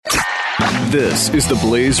This is the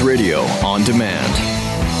Blaze Radio on demand.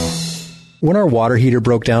 When our water heater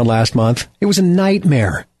broke down last month, it was a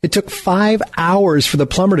nightmare. It took 5 hours for the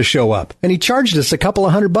plumber to show up, and he charged us a couple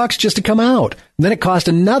of $100 just to come out. Then it cost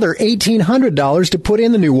another $1,800 to put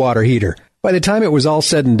in the new water heater. By the time it was all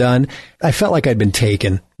said and done, I felt like I'd been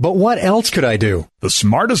taken. But what else could I do? The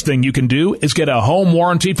smartest thing you can do is get a home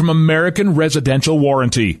warranty from American Residential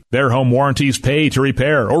Warranty. Their home warranties pay to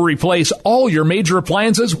repair or replace all your major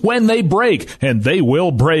appliances when they break, and they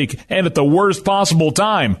will break, and at the worst possible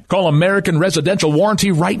time. Call American Residential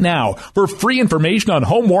Warranty right now for free information on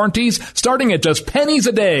home warranties starting at just pennies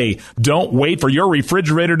a day. Don't wait for your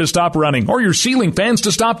refrigerator to stop running or your ceiling fans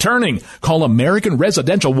to stop turning. Call American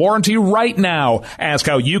Residential Warranty right now. Ask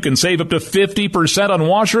how you can save up to 50% on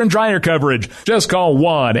washer and dryer coverage. Just call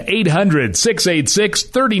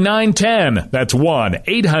 1-800-686-3910. That's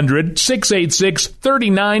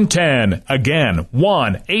 1-800-686-3910. Again,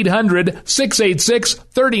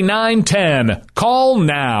 1-800-686-3910. Call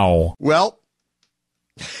now. Well,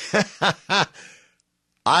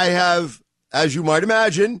 I have, as you might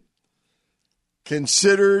imagine,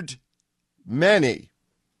 considered many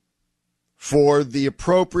for the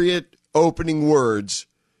appropriate opening words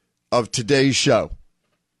of today's show.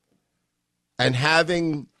 And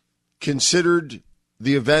having considered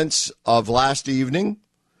the events of last evening,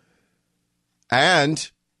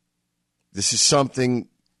 and this is something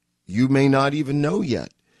you may not even know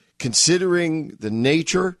yet, considering the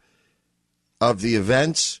nature of the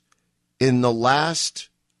events in the last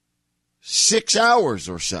 6 hours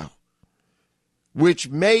or so, which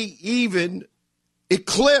may even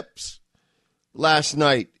eclipse last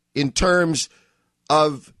night in terms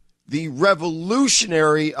of the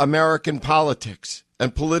revolutionary American politics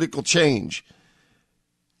and political change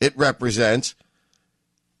it represents.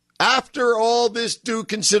 After all this due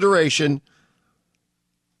consideration,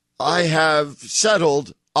 I have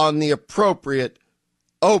settled on the appropriate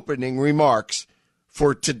opening remarks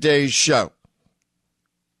for today's show.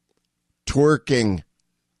 Twerking,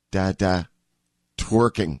 dada,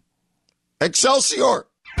 twerking. Excelsior!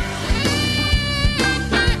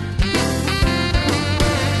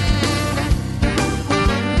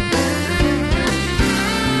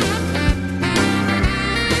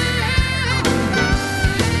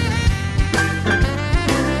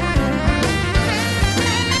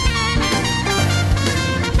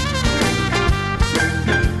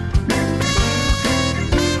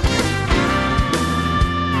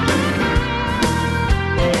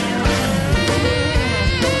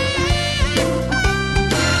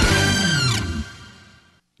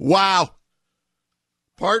 Wow.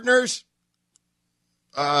 Partners?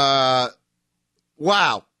 Wow.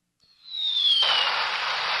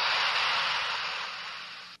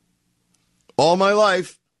 All my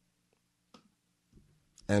life,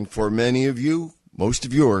 and for many of you, most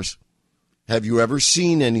of yours, have you ever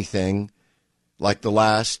seen anything like the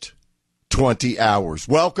last 20 hours?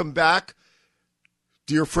 Welcome back,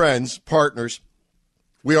 dear friends, partners.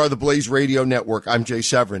 We are the Blaze Radio Network. I'm Jay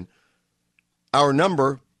Severin. Our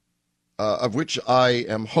number, of which I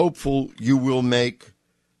am hopeful you will make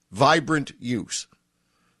vibrant use,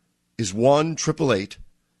 is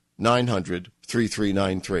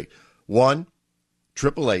 1-888-900-3393.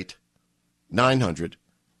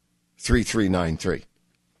 1-888-900-3393.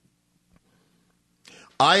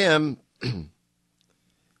 I am,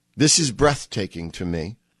 this is breathtaking to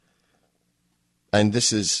me, and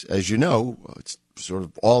this is, as you know, it's sort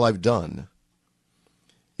of all I've done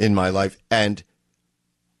in my life. And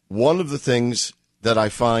one of the things that I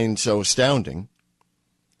find so astounding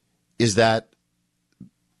is that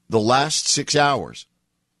the last 6 hours,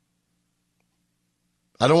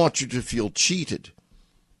 I don't want you to feel cheated,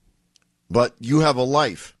 but you have a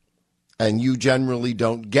life, and you generally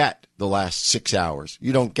don't get the last 6 hours.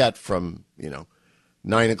 You don't get from,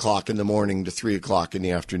 9 o'clock in the morning to 3 o'clock in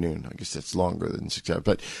the afternoon. I guess that's longer than 6 hours.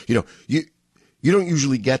 But, you don't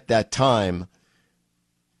usually get that time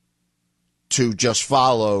to just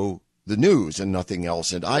follow the news and nothing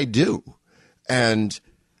else, and I do. And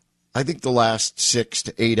I think the last 6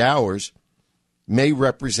 to 8 hours may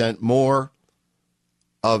represent more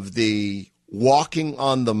of the walking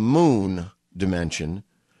on the moon dimension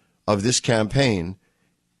of this campaign,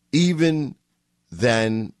 even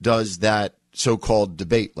than does that so-called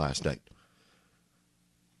debate last night.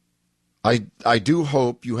 I do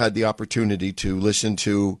hope you had the opportunity to listen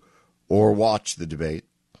to or watch the debate.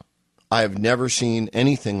 I have never seen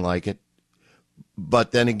anything like it.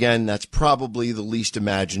 But then again, that's probably the least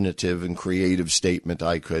imaginative and creative statement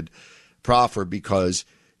I could proffer, because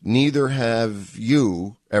neither have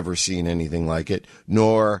you ever seen anything like it,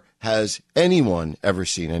 nor has anyone ever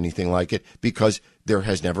seen anything like it, because there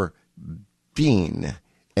has never been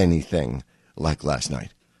anything like last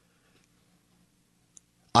night.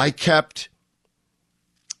 I kept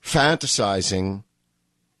fantasizing,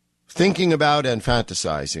 thinking about and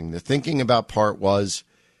fantasizing. The thinking about part was,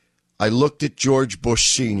 I looked at George Bush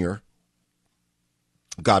Sr.,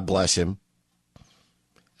 God bless him,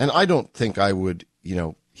 and I don't think I would,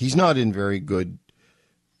 he's not in very good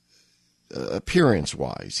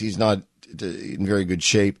appearance-wise. He's not in very good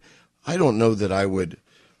shape. I don't know that I would,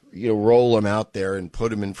 roll him out there and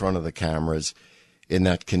put him in front of the cameras in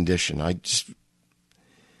that condition.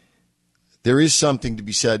 There is something to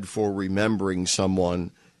be said for remembering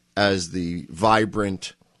someone as the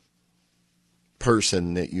vibrant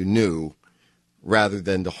person that you knew, rather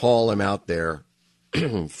than to haul him out there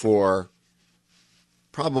for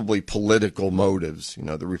probably political motives,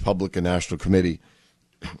 the Republican National Committee,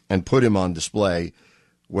 and put him on display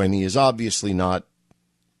when he is obviously not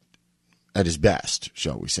at his best,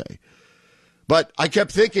 shall we say. But I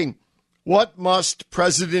kept thinking, what must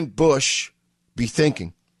President Bush be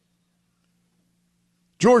thinking?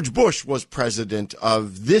 George Bush was president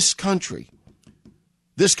of this country,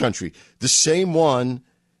 the same one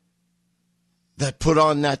that put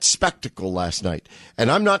on that spectacle last night.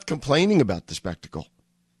 And I'm not complaining about the spectacle.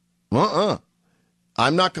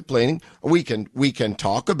 I'm not complaining. We can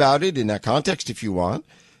talk about it in that context if you want,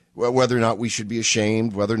 whether or not we should be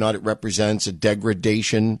ashamed, whether or not it represents a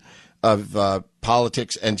degradation of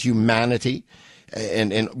politics and humanity.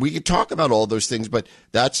 And we could talk about all those things, but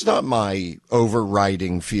that's not my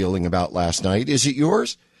overriding feeling about last night. Is it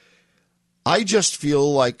yours? I just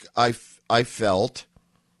feel like I felt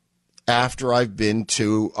after I've been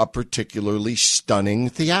to a particularly stunning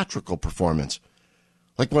theatrical performance.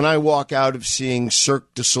 Like when I walk out of seeing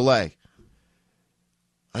Cirque du Soleil,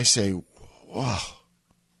 I say, whoa,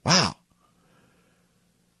 wow.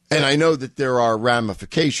 And I know that there are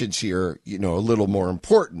ramifications here, a little more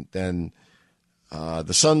important than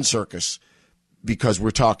the Sun Circus, because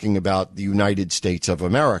we're talking about the United States of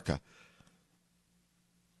America.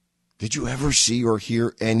 Did you ever see or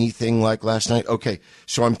hear anything like last night? Okay,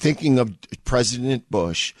 so I'm thinking of President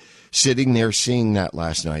Bush sitting there seeing that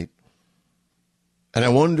last night, and I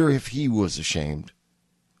wonder if he was ashamed.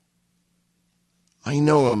 I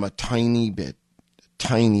know him a tiny bit,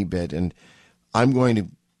 and I'm going to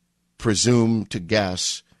presume to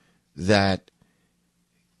guess that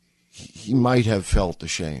he might have felt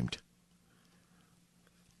ashamed.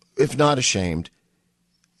 If not ashamed,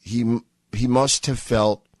 he must have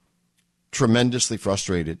felt tremendously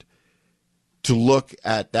frustrated to look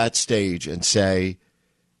at that stage and say,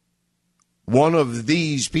 one of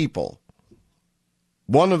these people,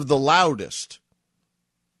 one of the loudest,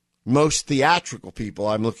 most theatrical people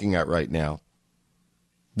I'm looking at right now,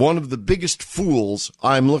 one of the biggest fools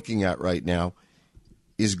I'm looking at right now,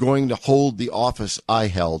 is going to hold the office I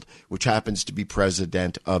held, which happens to be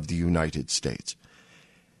President of the United States.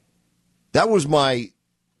 That was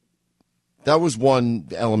one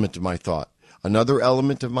element of my thought. Another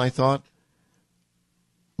element of my thought,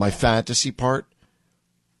 my fantasy part,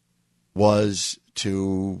 was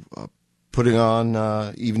to putting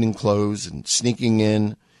on evening clothes and sneaking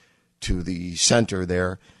in to the center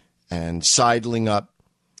there and sidling up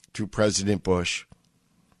to President Bush,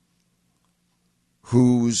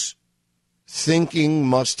 whose thinking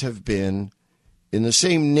must have been in the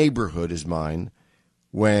same neighborhood as mine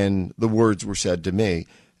when the words were said to me,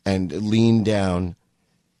 and lean down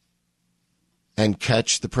and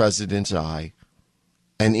catch the president's eye.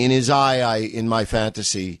 And in his eye, in my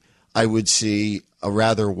fantasy, I would see a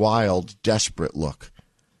rather wild, desperate look.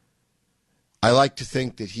 I like to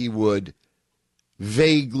think that he would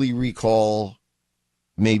vaguely recall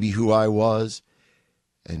maybe who I was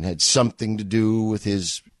and had something to do with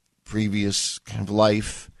his previous kind of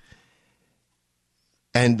life.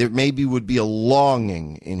 And there maybe would be a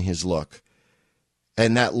longing in his look.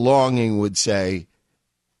 And that longing would say,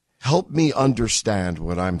 help me understand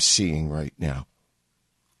what I'm seeing right now.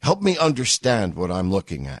 Help me understand what I'm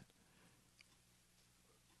looking at.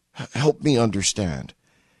 Help me understand.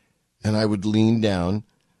 And I would lean down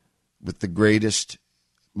with the greatest,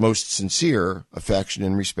 most sincere affection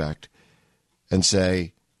and respect and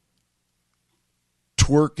say,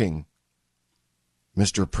 twerking,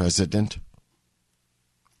 Mr. President.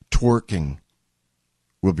 Twerking.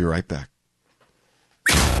 We'll be right back.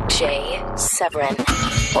 Jay Severin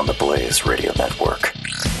on the Blaze Radio Network.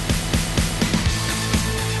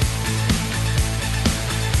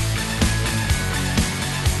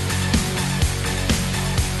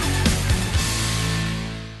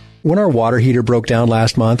 When our water heater broke down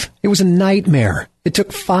last month, it was a nightmare. It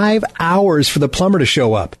took 5 hours for the plumber to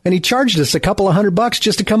show up, and he charged us a couple of $100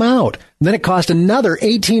 just to come out. Then it cost another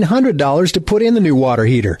 $1,800 to put in the new water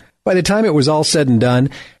heater. By the time it was all said and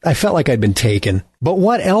done, I felt like I'd been taken. But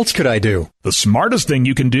what else could I do? The smartest thing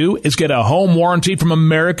you can do is get a home warranty from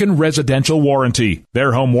American Residential Warranty.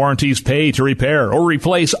 Their home warranties pay to repair or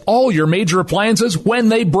replace all your major appliances when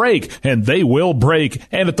they break, and they will break,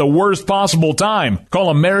 and at the worst possible time.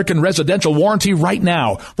 Call American Residential Warranty right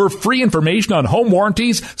now for free information on home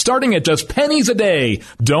warranties starting at just pennies a day.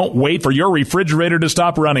 Don't wait for your refrigerator to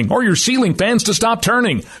stop running or your ceiling fans to stop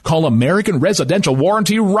turning. Call American Residential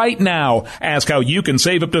Warranty right now. Ask how you can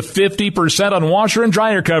save up to 50% on washer and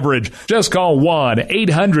dryer coverage. Just call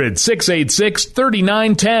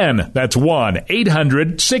 1-800-686-3910. That's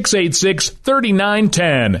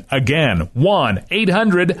 1-800-686-3910. Again,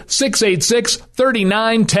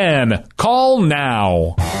 1-800-686-3910. Call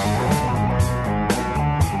now.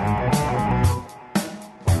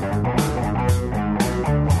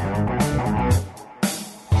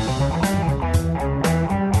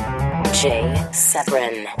 Jay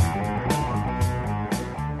Severin.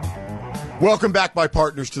 Welcome back, my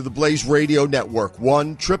partners, to the Blaze Radio Network.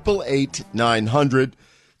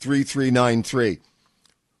 1-888-900-3393.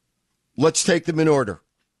 Let's take them in order.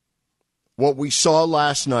 What we saw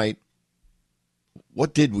last night.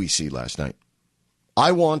 What did we see last night?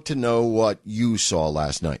 I want to know what you saw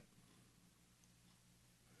last night.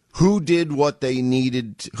 Who did what they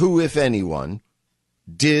needed? Who, if anyone,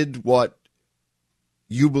 did what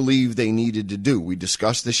you believe they needed to do? We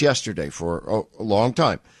discussed this yesterday for a long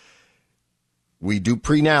time. We do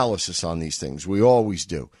pre-analysis on these things. We always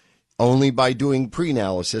do. Only by doing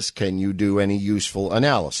pre-analysis can you do any useful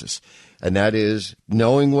analysis. And that is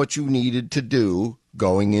knowing what you needed to do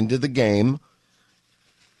going into the game.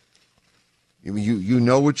 You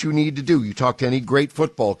know what you need to do. You talk to any great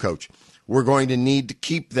football coach. We're going to need to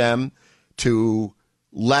keep them to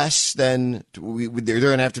less than, they're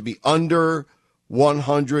going to have to be under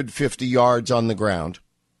 150 yards on the ground.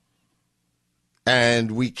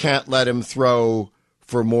 And we can't let him throw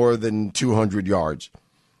for more than 200 yards.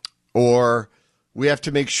 Or we have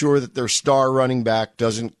to make sure that their star running back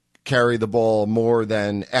doesn't carry the ball more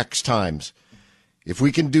than X times. If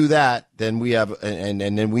we can do that, then we have, and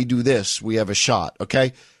then we do this, we have a shot,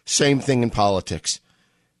 okay? Same thing in politics.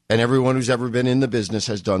 And everyone who's ever been in the business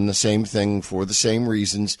has done the same thing for the same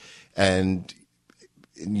reasons, and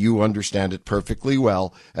you understand it perfectly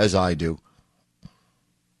well, as I do.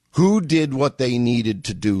 Who did what they needed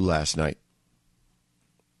to do last night?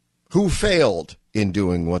 Who failed in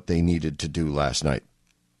doing what they needed to do last night?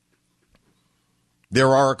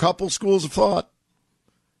 There are a couple schools of thought.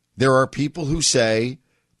 There are people who say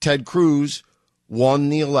Ted Cruz won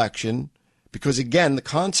the election because, again, the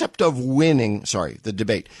concept of winning,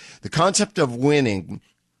 the concept of winning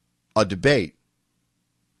a debate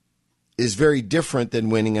is very different than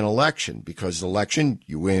winning an election, because election,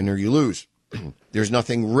 you win or you lose. There's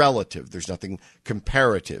nothing relative. There's nothing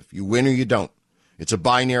comparative. You win or you don't. It's a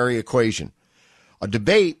binary equation. A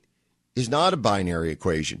debate is not a binary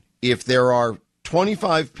equation. If there are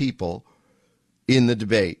 25 people in the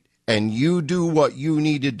debate and you do what you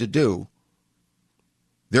needed to do,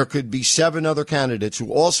 there could be 7 other candidates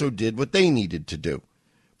who also did what they needed to do.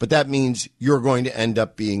 But that means you're going to end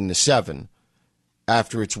up being the 7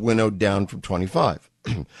 after it's winnowed down from 25.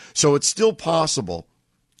 So it's still possible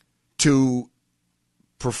to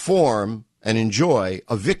perform and enjoy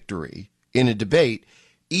a victory in a debate,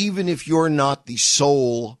 even if you're not the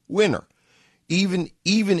sole winner. Even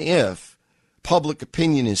if public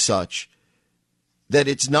opinion is such that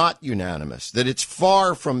it's not unanimous, that it's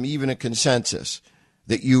far from even a consensus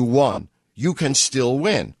that you won, you can still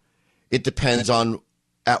win. It depends on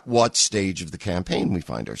at what stage of the campaign we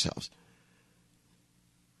find ourselves.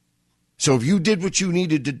 So if you did what you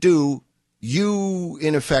needed to do, you,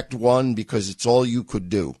 in effect, won because it's all you could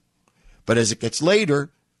do. But as it gets later,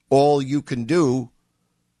 all you can do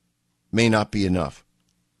may not be enough.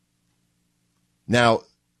 Now,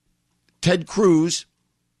 Ted Cruz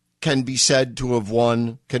can be said to have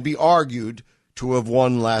won, can be argued to have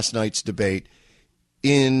won last night's debate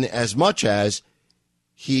in as much as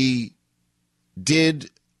he did,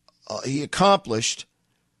 he accomplished,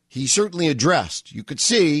 he certainly addressed. You could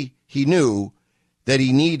see he knew that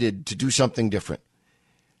he needed to do something different.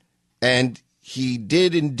 And he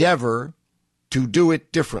did endeavor to do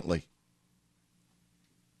it differently.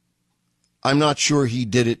 I'm not sure he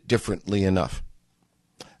did it differently enough.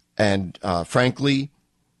 And frankly,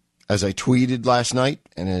 as I tweeted last night,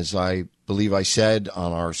 and as I believe I said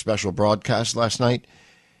on our special broadcast last night,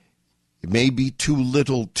 It may be too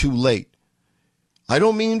little, too late. I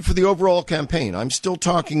don't mean for the overall campaign. I'm still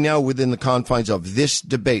talking now within the confines of this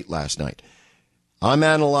debate last night. I'm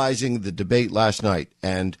analyzing the debate last night.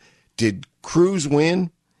 And did Cruz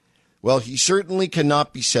win? Well, he certainly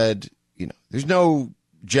cannot be said, there's no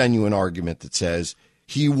genuine argument that says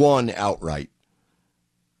he won outright.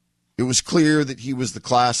 It was clear that he was the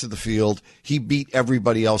class of the field. He beat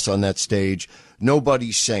everybody else on that stage.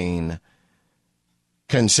 Nobody sane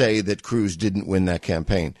can say that Cruz didn't win that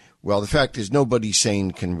campaign. Well, the fact is nobody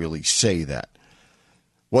sane can really say that.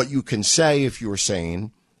 What you can say if you're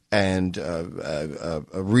sane and a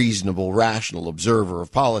reasonable, rational observer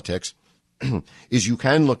of politics is you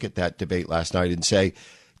can look at that debate last night and say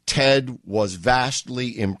Ted was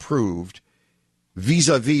vastly improved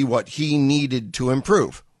vis-a-vis what he needed to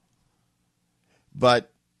improve.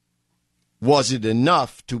 But was it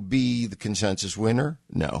enough to be the consensus winner?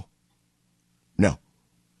 No.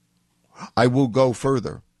 I will go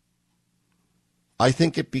further. I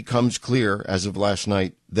think it becomes clear as of last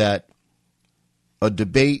night that a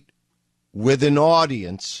debate with an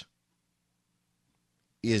audience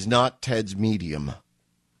is not Ted's medium.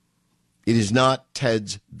 It is not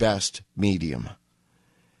Ted's best medium.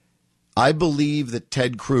 I believe that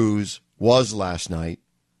Ted Cruz was last night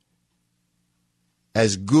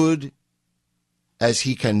as good as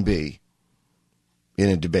he can be in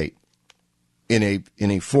a debate, in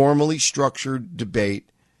a formally structured debate.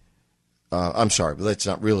 I'm sorry, but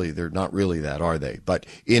they're not really that, are they? But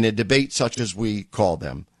in a debate such as we call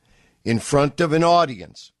them, in front of an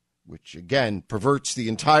audience, which again perverts the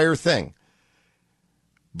entire thing.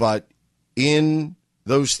 But in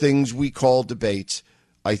those things we call debates,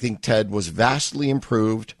 I think Ted was vastly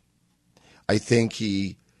improved. I think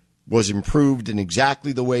he was improved in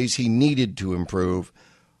exactly the ways he needed to improve.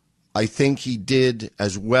 I think he did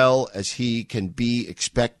as well as he can be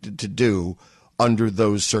expected to do under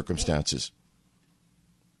those circumstances.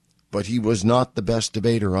 But he was not the best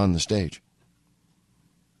debater on the stage.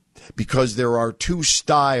 Because there are two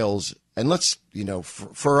styles, and let's,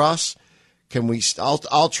 for us,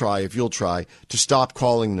 I'll try, if you'll try, to stop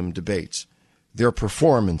calling them debates. They're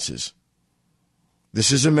performances.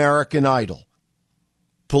 This is American Idol.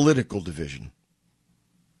 Political division.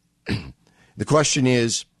 The question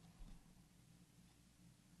is,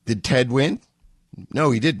 did Ted win?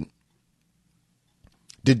 No, he didn't.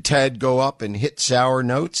 Did Ted go up and hit sour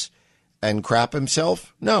notes and crap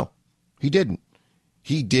himself? No, he didn't.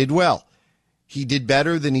 He did well. He did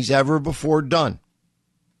better than he's ever before done.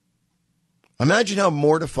 Imagine how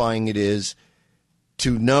mortifying it is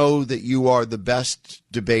to know that you are the best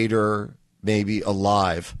debater maybe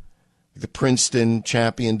alive. The Princeton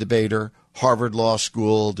champion debater, Harvard Law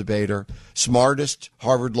School debater, smartest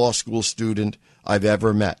Harvard Law School student I've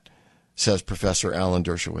ever met, says Professor Alan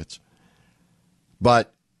Dershowitz.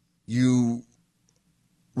 But you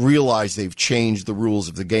realize they've changed the rules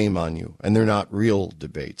of the game on you, and they're not real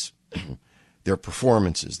debates. They're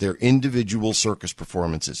performances. They're individual circus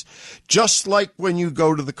performances. Just like when you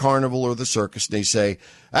go to the carnival or the circus, they say,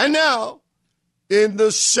 and now, in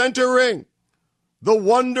the center ring, the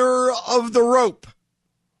wonder of the rope,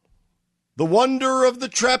 the wonder of the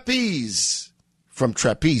trapeze, from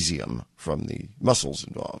trapezium, from the muscles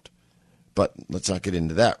involved. But let's not get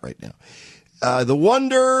into that right now. The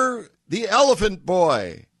wonder, the elephant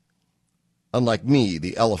boy, unlike me,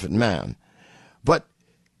 the elephant man. But,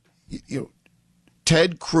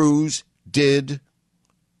 Ted Cruz did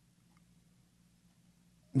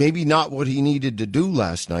maybe not what he needed to do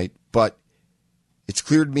last night, but it's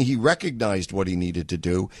clear to me he recognized what he needed to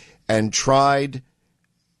do and tried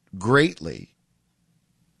greatly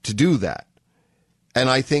to do that. And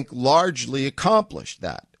I think largely accomplished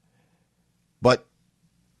that. But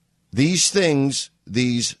these things,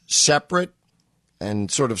 these separate and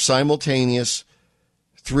sort of simultaneous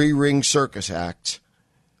three-ring circus acts,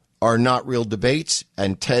 are not real debates,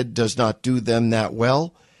 and Ted does not do them that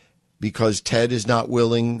well because Ted is not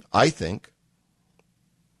willing, I think.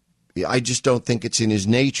 I just don't think it's in his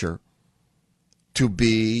nature to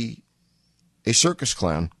be a circus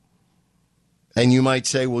clown. And you might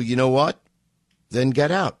say, well, you know what? Then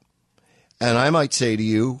get out. And I might say to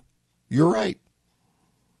you, you're right.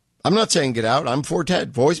 I'm not saying get out. I'm for Ted.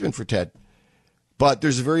 I've always been for Ted. But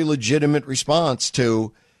there's a very legitimate response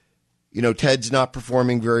to, Ted's not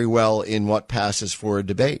performing very well in what passes for a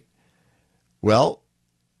debate. Well,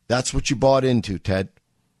 that's what you bought into, Ted.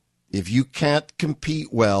 If you can't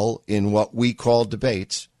compete well in what we call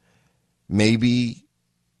debates, maybe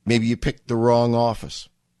you picked the wrong office.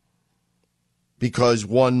 Because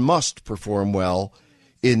one must perform well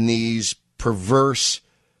in these perverse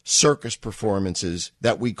circus performances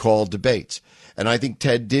that we call debates. And I think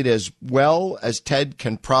Ted did as well as Ted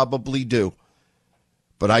can probably do.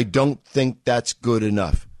 But I don't think that's good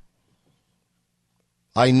enough.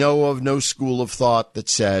 I know of no school of thought that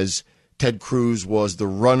says Ted Cruz was the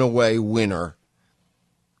runaway winner.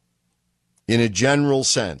 In a general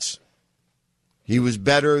sense, he was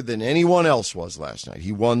better than anyone else was last night.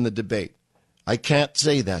 He won the debate. I can't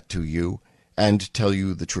say that to you and tell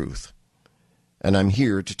you the truth. And I'm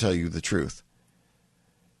here to tell you the truth.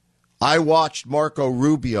 I watched Marco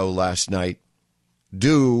Rubio last night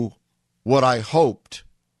do what I hoped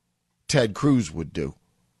Ted Cruz would do.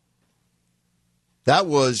 That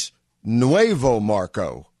was Nuevo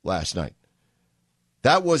Marco last night.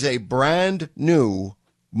 That was a brand new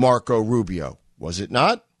Marco Rubio, was it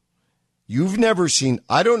not? You've never seen,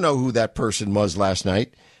 I don't know who that person was last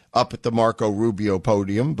night up at the Marco Rubio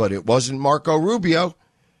podium, but it wasn't Marco Rubio,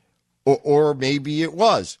 or maybe it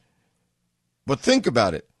was. But think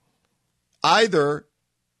about it. Either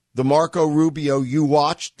the Marco Rubio you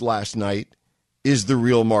watched last night is the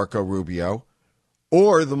real Marco Rubio,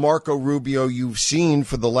 or the Marco Rubio you've seen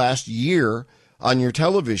for the last year on your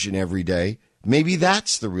television every day, maybe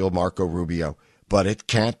that's the real Marco Rubio. But it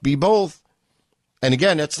can't be both. And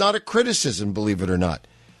again, it's not a criticism, believe it or not.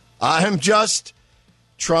 I'm just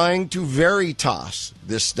trying to veritas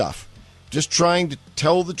this stuff. Just trying to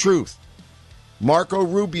tell the truth. Marco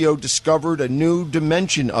Rubio discovered a new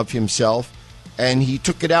dimension of himself, and he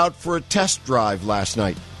took it out for a test drive last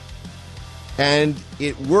night. And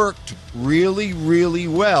it worked really, really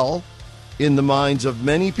well in the minds of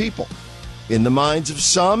many people. In the minds of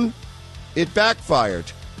some, it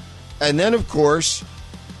backfired. And then, of course,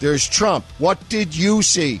 there's Trump. What did you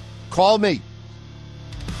see? Call me.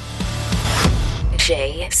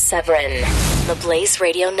 Jay Severin, the Blaze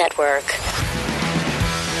Radio Network.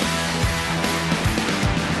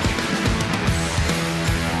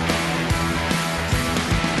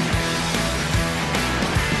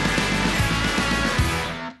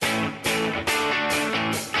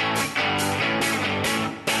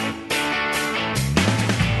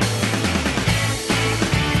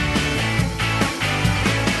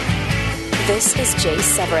 This is Jay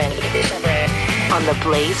Severin on the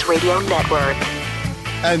Blaze Radio Network.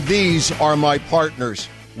 And these are my partners.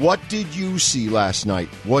 What did you see last night?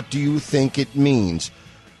 What do you think it means?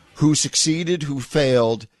 Who succeeded, who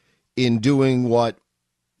failed in doing what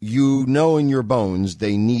you know in your bones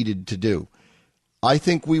they needed to do? I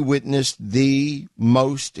think we witnessed the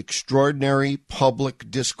most extraordinary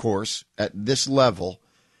public discourse at this level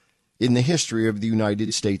in the history of the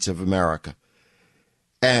United States of America.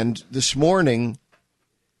 And this morning,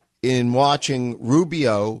 in watching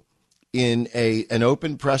Rubio in an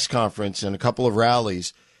open press conference and a couple of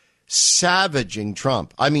rallies, savaging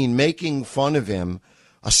Trump, I mean, making fun of him,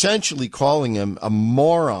 essentially calling him a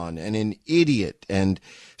moron and an idiot, and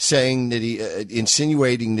saying that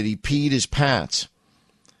insinuating that he peed his pants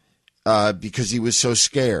because he was so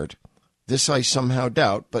scared. This I somehow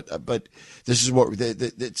doubt, but this is what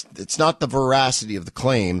it's not the veracity of the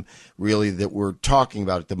claim really that we're talking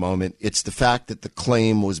about at the moment. It's the fact that the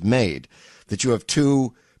claim was made, that you have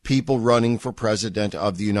two people running for president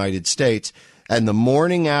of the United States, and the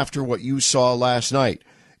morning after what you saw last night,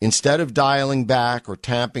 instead of dialing back or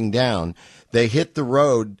tamping down, they hit the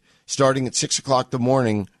road starting at 6 o'clock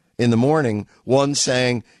in the morning, one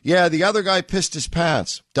saying, yeah, the other guy pissed his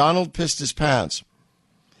pants. Donald pissed his pants.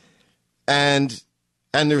 And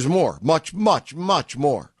there's more, much, much, much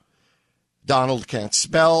more. Donald can't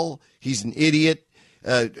spell. He's an idiot.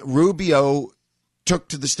 Rubio took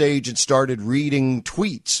to the stage and started reading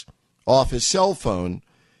tweets off his cell phone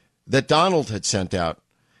that Donald had sent out.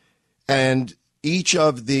 And each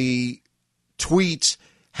of the tweets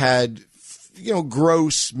had,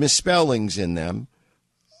 gross misspellings in them,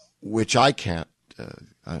 which I can't,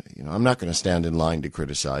 I'm not going to stand in line to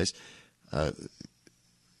criticize. I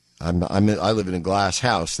live in a glass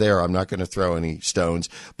house there. I'm not going to throw any stones.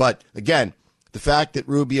 But again, the fact that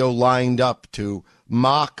Rubio lined up to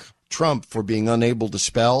mock Trump for being unable to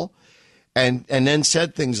spell and then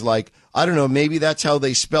said things like, I don't know, maybe that's how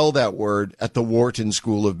they spell that word at the Wharton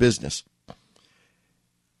School of Business.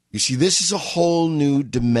 You see, this is a whole new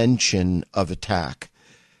dimension of attack.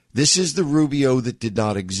 This is the Rubio that did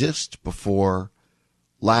not exist before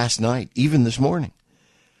last night, even this morning.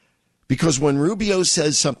 Because when Rubio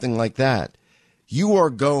says something like that, you are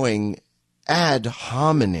going ad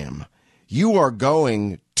hominem. You are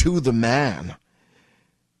going to the man.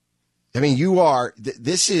 I mean,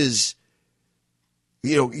 this is,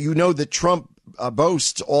 you know that Trump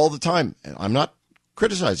boasts all the time, and I'm not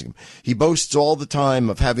criticizing him. He boasts all the time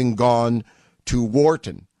of having gone to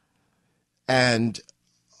Wharton, and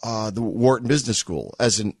the Wharton Business School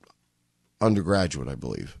as an undergraduate, I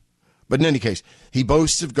believe. But in any case, he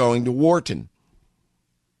boasts of going to Wharton.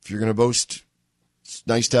 If you're going to boast, it's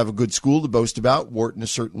nice to have a good school to boast about. Wharton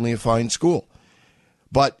is certainly a fine school.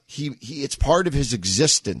 But it's part of his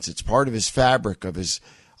existence. It's part of his fabric, of his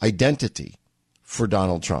identity for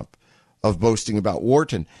Donald Trump, of boasting about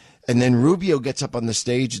Wharton. And then Rubio gets up on the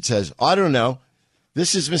stage and says, I don't know,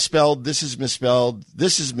 this is misspelled, this is misspelled,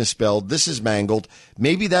 this is misspelled, this is mangled.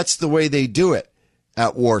 Maybe that's the way they do it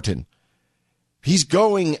at Wharton. He's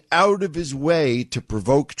going out of his way to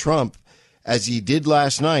provoke Trump, as he did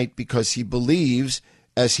last night, because he believes,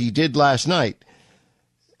 as he did last night,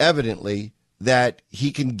 evidently, that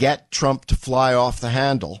he can get Trump to fly off the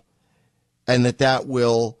handle, and that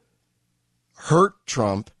will hurt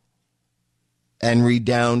Trump and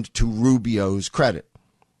redound to Rubio's credit.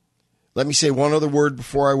 Let me say one other word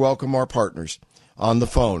before I welcome our partners on the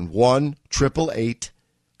phone.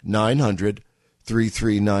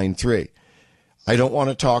 1-888-900-3393. I don't want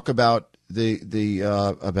to talk about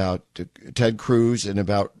about Ted Cruz and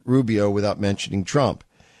about Rubio without mentioning Trump.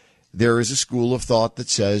 There is a school of thought that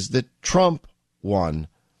says that Trump won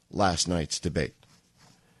last night's debate.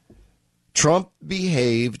 Trump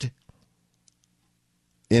behaved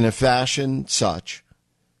in a fashion such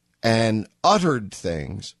and uttered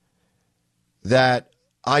things that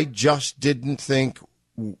I just didn't think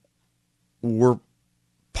were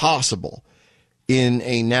possible in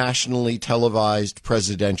a nationally televised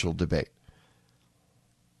presidential debate.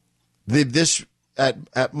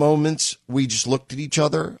 At moments, we just looked at each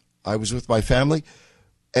other. I was with my family,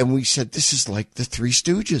 and we said, this is like the Three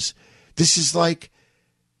Stooges. This is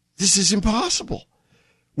impossible.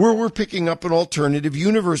 We're picking up an alternative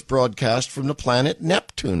universe broadcast from the planet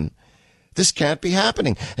Neptune. This can't be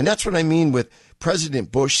happening. And that's what I mean with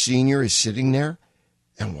President Bush Sr. is sitting there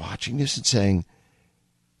and watching this and saying,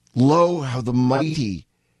 lo, how the mighty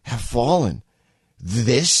have fallen.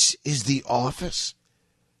 This is the office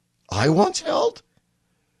I once held.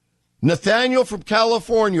 Nathaniel from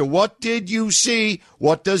California, what did you see?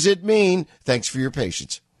 What does it mean? Thanks for your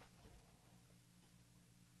patience.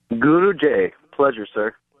 Guru Jay, pleasure,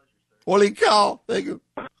 sir. Holy cow. Thank you.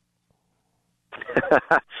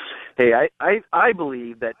 Hey, I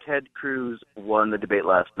believe that Ted Cruz won the debate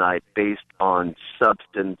last night based on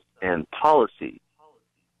substance and policy.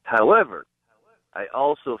 However, I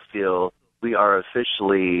also feel we are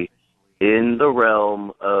officially in the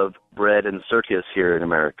realm of bread and circus here in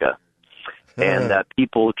America, and that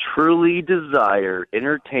people truly desire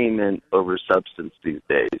entertainment over substance these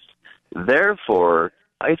days. Therefore,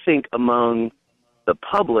 I think among the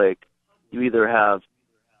public, you either have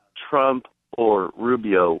Trump or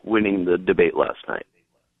Rubio winning the debate last night.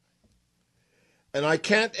 And I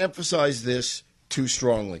can't emphasize this too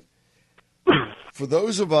strongly. For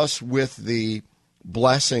those of us with the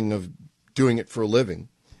blessing of doing it for a living,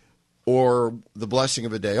 or the blessing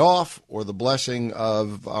of a day off, or the blessing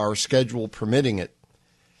of our schedule permitting it,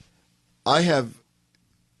 I have,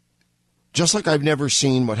 just like I've never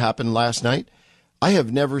seen what happened last night, I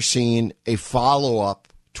have never seen a follow-up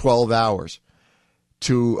 12 hours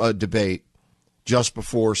to a debate just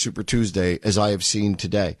before Super Tuesday as I have seen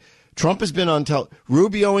today. Trump has been on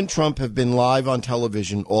Rubio and Trump have been live on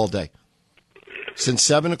television all day. Since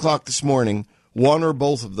 7 o'clock this morning, one or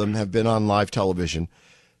both of them have been on live television,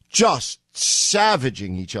 just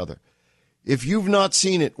savaging each other. If you've not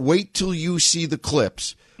seen it, wait till you see the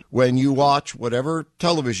clips when you watch whatever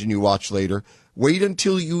television you watch later. Wait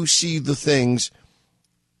until you see the things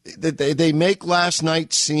that they make last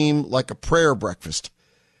night seem like a prayer breakfast.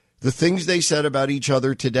 The things they said about each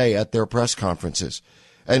other today at their press conferences.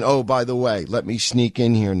 And, oh, by the way, let me sneak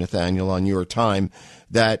in here, Nathaniel, on your time,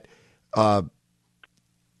 that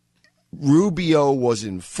Rubio was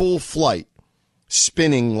in full flight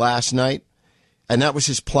spinning last night, and that was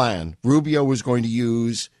his plan. Rubio was going to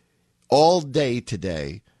use all day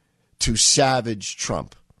today to savage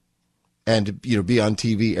Trump and be on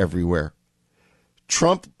TV everywhere.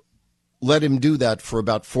 Trump let him do that for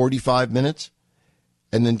about 45 minutes,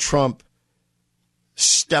 and then Trump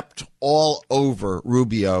stepped all over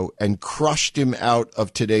Rubio and crushed him out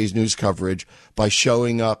of today's news coverage by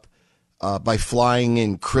showing up, by flying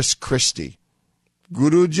in Chris Christie.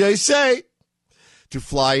 Guru Jay say to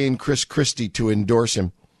fly in Chris Christie to endorse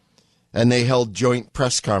him. And they held joint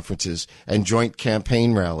press conferences and joint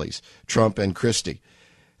campaign rallies, Trump and Christie.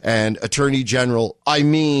 And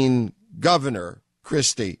Governor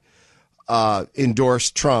Christie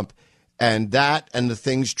endorsed Trump. And that and the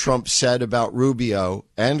things Trump said about Rubio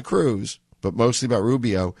and Cruz, but mostly about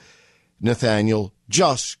Rubio, Nathaniel,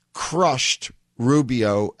 just crushed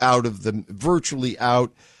Rubio virtually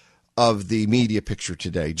out of the media picture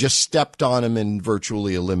today. Just stepped on him and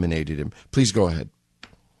virtually eliminated him. Please go ahead.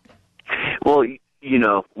 Well, you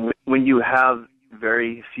know, when you have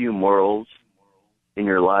very few morals in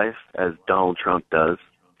your life, as Donald Trump does,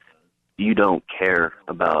 you don't care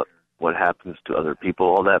about what happens to other people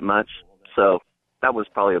all that much. So that was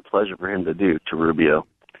probably a pleasure for him to do to Rubio.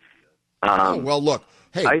 Well, look,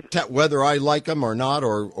 hey, whether I like him or not,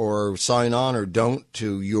 or sign on or don't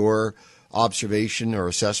to your observation or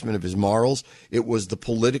assessment of his morals, it was the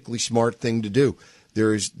politically smart thing to do.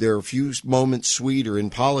 There are a few moments sweeter in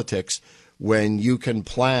politics when you can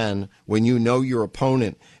plan, when you know your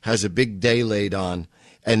opponent has a big day laid on,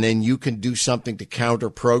 and then you can do something to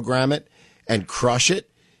counter-program it and crush it.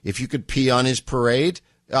 If you could pee on his parade,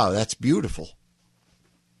 that's beautiful.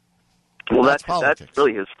 Well, that's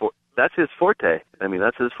really that's his forte. I mean,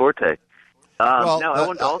 that's his forte.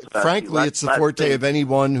 Frankly, it's the forte of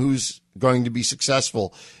anyone who's going to be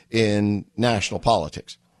successful in national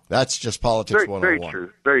politics. That's just politics 101. Very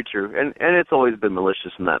true, very true. And it's always been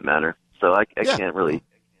malicious in that manner. So I can't really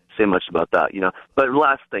say much about that, you know. But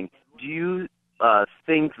last thing, do you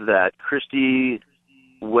think that Christie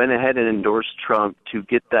went ahead and endorsed Trump to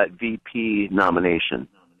get that VP nomination?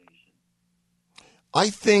 I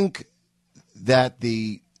think that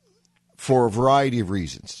for a variety of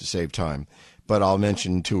reasons, to save time, but I'll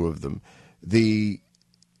mention two of them. The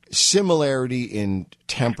similarity in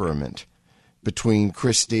temperament between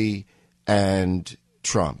Christie and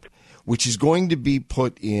Trump, which is going to be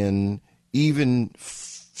put in even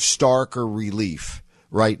starker relief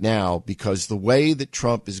right now, because the way that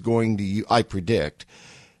Trump is going to, I predict,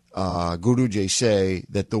 Guruji say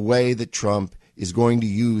that the way that Trump is going to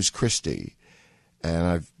use Christie, and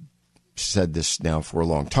I've said this now for a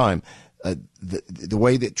long time, the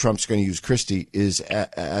way that Trump's going to use Christie is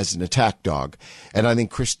as an attack dog. And I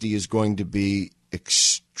think Christie is going to be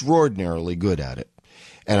extraordinarily good at it.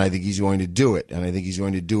 And I think he's going to do it. And I think he's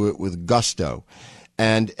going to do it with gusto.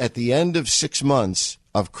 And at the end of 6 months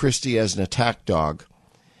of Christie as an attack dog,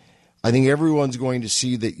 I think everyone's going to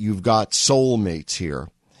see that you've got soulmates here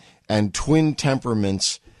and twin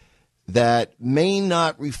temperaments that may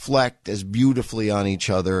not reflect as beautifully on each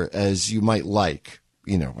other as you might like,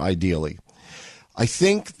 you know, ideally. I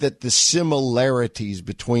think that the similarities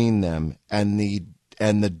between them and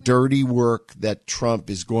the dirty work that Trump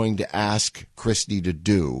is going to ask Christie to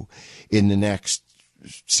do in the next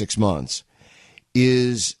 6 months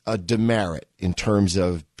is a demerit in terms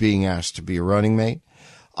of being asked to be a running mate.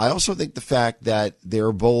 I also think the fact that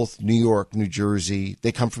they're both New York, New Jersey,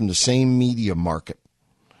 they come from the same media market,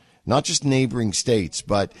 not just neighboring states,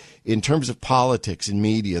 but in terms of politics and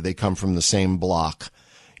media, they come from the same block,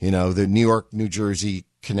 you know, the New York, New Jersey,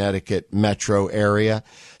 Connecticut metro area.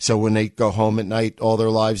 So when they go home at night all their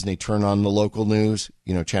lives and they turn on the local news,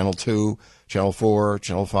 you know, Channel 2, Channel 4,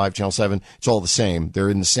 Channel 5, Channel 7, it's all the same. They're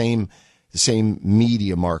in the same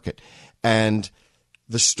media market. And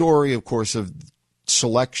the story, of course, of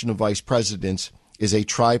selection of vice presidents is a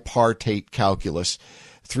tripartite calculus.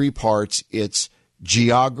 3 parts. It's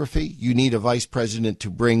geography. You need a vice president to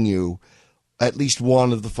bring you at least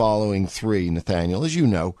one of the following 3, Nathaniel, as you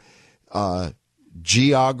know.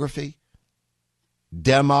 Geography,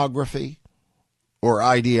 demography, or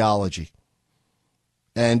ideology.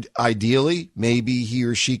 And ideally, maybe he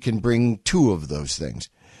or she can bring 2 of those things.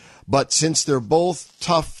 But since they're both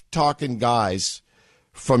tough-talking guys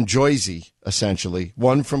from Jersey, essentially,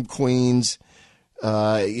 one from Queens,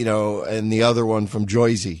 and the other one from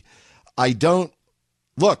Jersey, I don't...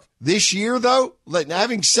 Look, this year, though,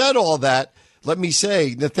 having said all that, let me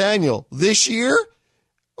say, Nathaniel, this year,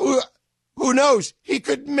 who knows? He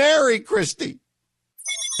could marry Christie.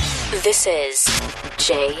 This is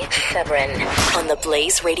Jay Severin on the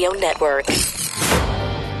Blaze Radio Network.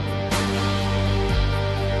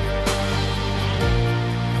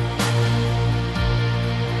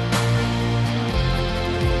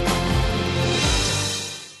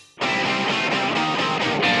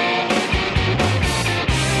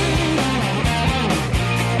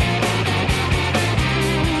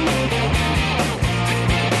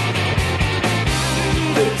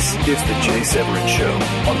 It's the Jay Severin Show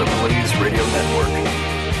on the Blaze Radio Network.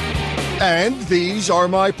 And these are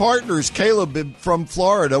my partners. Caleb from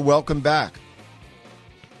Florida, welcome back.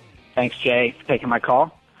 Thanks, Jay, for taking my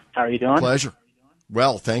call. How are you doing? Pleasure.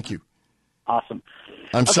 Well, thank you. Awesome.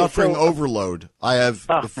 I'm suffering overload. I have,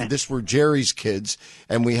 if this were Jerry's kids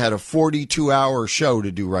and we had a 42-hour show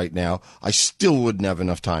to do right now, I still wouldn't have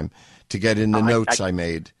enough time to get in the notes I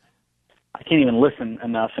made. I can't even listen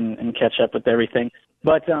enough and catch up with everything.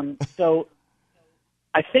 But so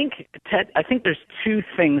I think, Ted, there's two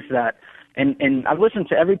things that, and I've listened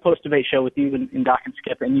to every post-debate show with you and Doc and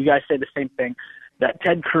Skip, and you guys say the same thing, that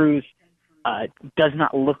Ted Cruz does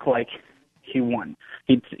not look like he won.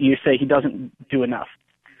 You say he doesn't do enough.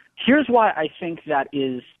 Here's why I think that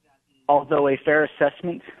is, although a fair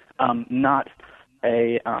assessment, not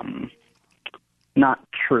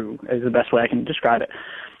true is the best way I can describe it.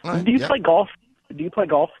 Right, Do you play golf? Do you play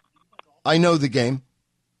golf? I know the game.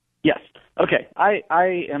 Yes. Okay.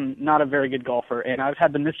 I am not a very good golfer, and I've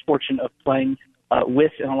had the misfortune of playing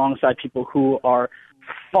with and alongside people who are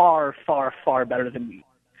far, far, far better than me.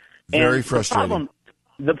 Very frustrating.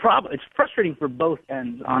 The problem, it's frustrating for both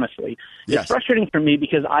ends, honestly. Yes. It's frustrating for me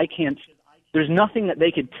because there's nothing that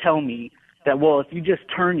they could tell me that, well, if you just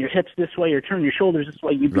turn your hips this way or turn your shoulders this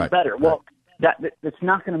way, you'd be better. Well, that's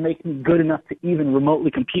not going to make me good enough to even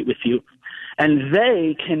remotely compete with you. And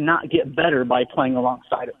they cannot get better by playing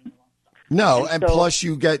alongside of me. No, and plus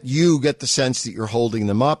you get the sense that you're holding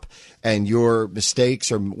them up, and your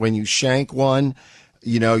mistakes are when you shank one,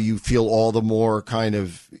 you feel all the more kind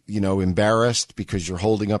of, embarrassed because you're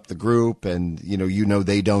holding up the group, and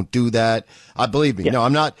they don't do that. I believe me. Yeah. No,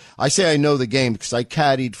 I'm not. I say I know the game because I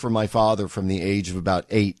caddied for my father from the age of about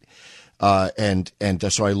 8. And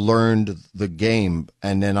so I learned the game,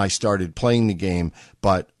 and then I started playing the game,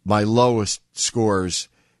 but my lowest scores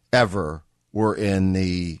ever were in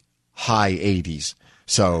the high 80s.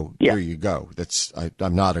 So There you go.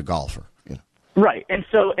 I'm not a golfer. Right. And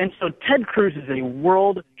so Ted Cruz is a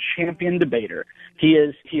world champion debater. He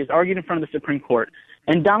is argued in front of the Supreme Court,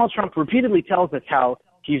 and Donald Trump repeatedly tells us how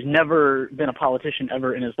he's never been a politician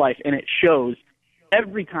ever in his life, and it shows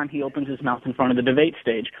every time he opens his mouth in front of the debate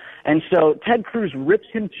stage. And so Ted Cruz rips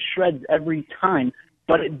him to shreds every time,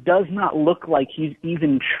 but it does not look like he's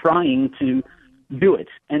even trying to do it.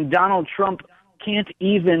 And Donald Trump can't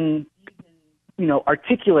even,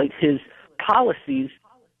 articulate his policies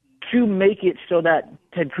to make it so that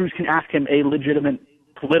Ted Cruz can ask him a legitimate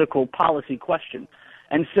political policy question.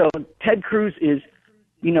 And so Ted Cruz is,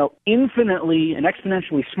 infinitely and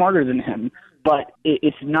exponentially smarter than him, but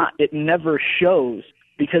it never shows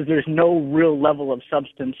because there's no real level of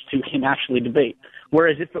substance to him actually debate.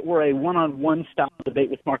 Whereas if it were a one-on-one style debate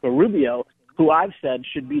with Marco Rubio, who I've said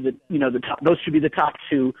should be the top, those should be the top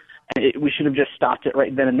two, and we should have just stopped it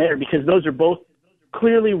right then and there because those are both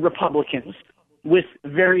clearly Republicans with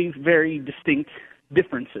very, very distinct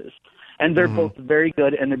differences. And they're both very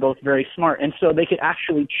good and they're both very smart. And so they could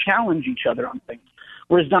actually challenge each other on things.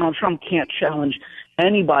 Whereas Donald Trump can't challenge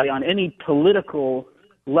anybody on any political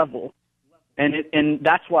level. And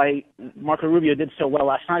that's why Marco Rubio did so well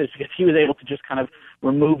last night, is because he was able to just kind of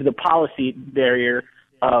remove the policy barrier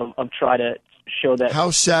of try to show that.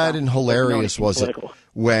 How sad and hilarious was it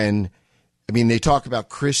when, they talk about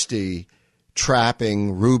Christie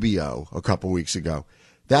trapping Rubio a couple weeks ago.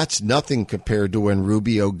 That's nothing compared to when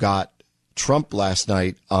Rubio got Trump last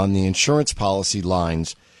night on the insurance policy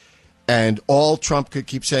lines. And all Trump could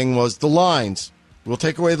keep saying was the lines. We'll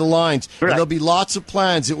take away the lines. Right. And there'll be lots of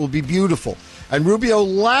plans. It will be beautiful. And Rubio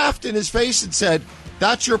laughed in his face and said,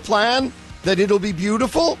 that's your plan? That it'll be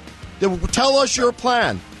beautiful? Then tell us your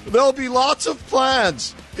plan. There'll be lots of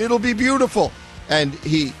plans. It'll be beautiful. And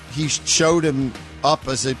he showed him up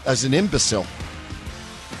as an imbecile.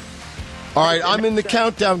 All right, I'm in the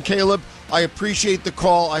countdown, Caleb. I appreciate the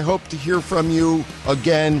call. I hope to hear from you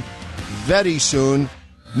again very soon.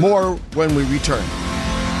 More when we return.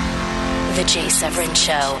 The Jay Severin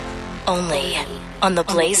Show, only on the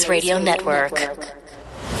Blaze Radio Network.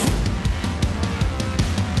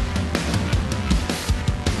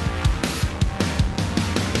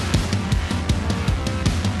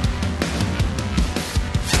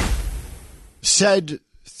 Said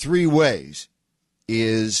 3 ways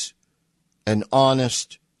is an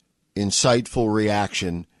honest, insightful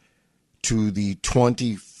reaction to the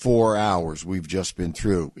 24 hours we've just been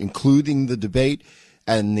through, including the debate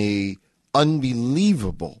and the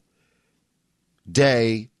unbelievable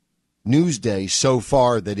news day so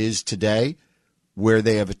far that is today, where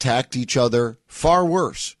they have attacked each other far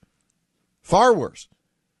worse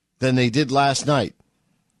than they did last night.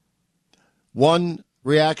 One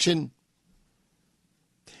reaction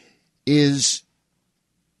is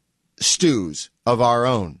Stu's of our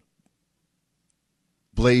own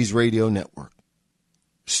Blaze Radio Network.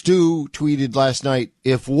 Stu tweeted last night,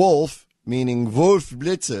 if Wolf, meaning Wolf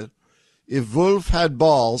Blitzer, if Wolf had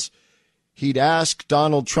balls, he'd ask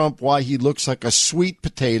Donald Trump why he looks like a sweet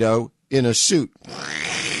potato in a suit.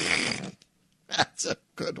 That's a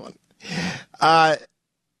good one.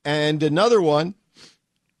 And another one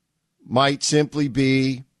might simply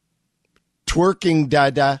be twerking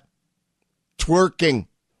dada twerking.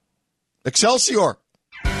 Excelsior.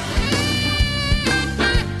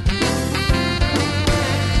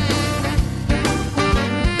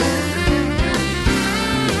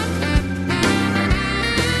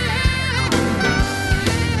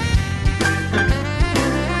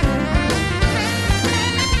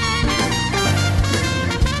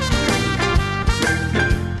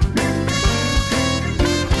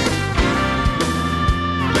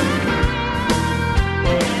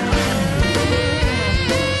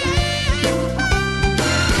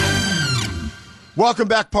 Welcome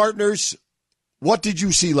back, partners. What did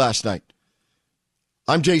you see last night?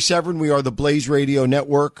 I'm Jay Severin. We are the Blaze Radio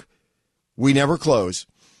Network. We never close,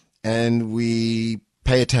 and we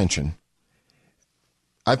pay attention.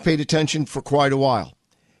 I've paid attention for quite a while,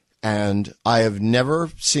 and I have never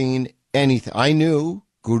seen anything. I knew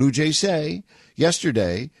Guru Jay say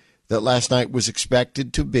yesterday that last night was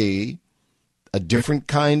expected to be a different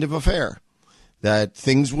kind of affair, that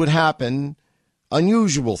things would happen,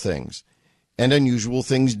 unusual things. And unusual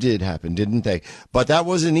things did happen, didn't they? But that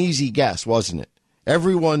was an easy guess, wasn't it?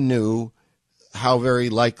 Everyone knew how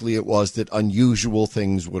very likely it was that unusual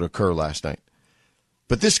things would occur last night.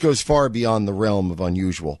 But this goes far beyond the realm of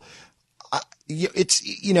unusual. It's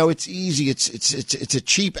easy. It's a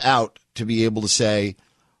cheap out to be able to say,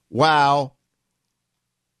 "Wow,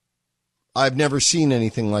 I've never seen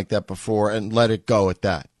anything like that before," and let it go at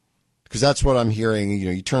that. Because that's what I'm hearing.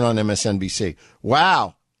 You turn on MSNBC.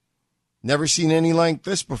 Wow. Never seen any like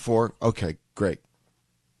this before. Okay, great.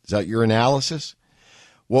 Is that your analysis?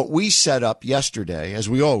 What we set up yesterday, as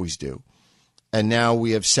we always do, and now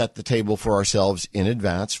we have set the table for ourselves in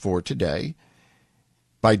advance for today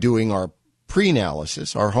by doing our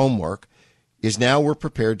pre-analysis, our homework, is now we're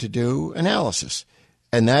prepared to do analysis.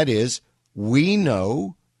 And that is, we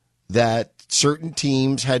know that certain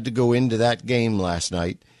teams had to go into that game last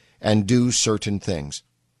night and do certain things.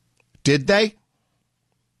 Did they?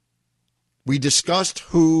 We discussed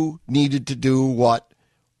who needed to do what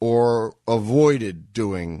or avoided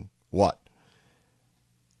doing what.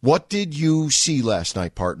 What did you see last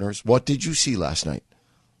night, partners? What did you see last night?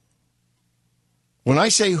 When I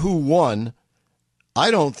say who won, I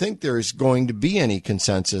don't think there's going to be any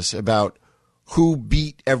consensus about who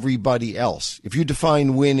beat everybody else. If you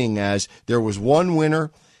define winning as there was one winner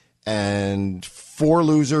and four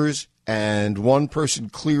losers and one person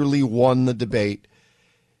clearly won the debate,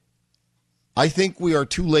 I think we are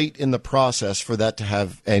too late in the process for that to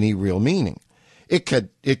have any real meaning. It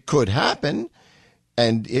could happen,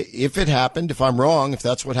 and if it happened, if I'm wrong, if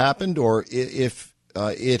that's what happened, or if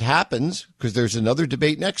it happens, because there's another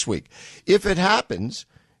debate next week, if it happens,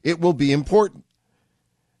 it will be important.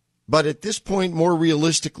 But at this point, more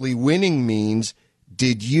realistically, winning means,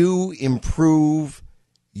 did you improve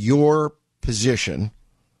your position,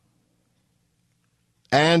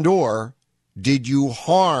 and or did you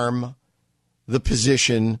harm the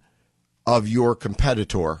position of your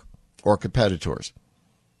competitor or competitors?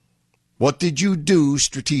 What did you do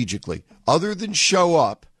strategically? Other than show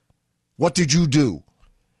up, what did you do?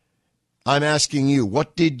 I'm asking you,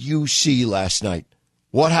 what did you see last night?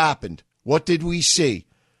 What happened? What did we see?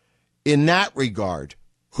 In that regard,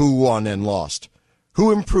 who won and lost?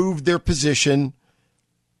 Who improved their position,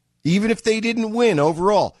 even if they didn't win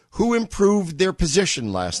overall? Who improved their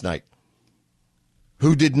position last night?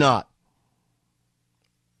 Who did not?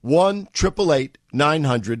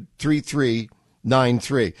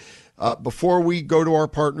 1-888-900-3393. Before we go to our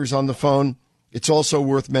partners on the phone, it's also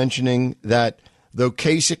worth mentioning that though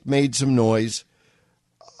Kasich made some noise,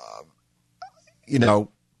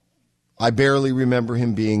 I barely remember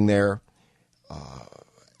him being there.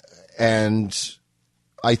 And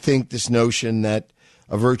I think this notion that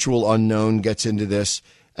a virtual unknown gets into this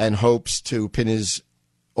and hopes to pin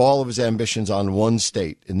all of his ambitions on one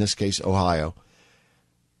state, in this case, Ohio.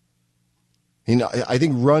 I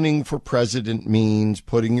think running for president means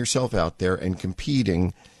putting yourself out there and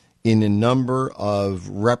competing in a number of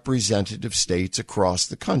representative states across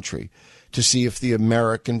the country to see if the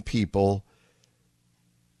American people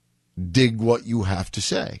dig what you have to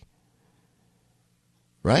say.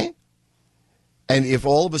 Right? And if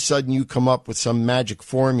all of a sudden you come up with some magic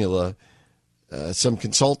formula, some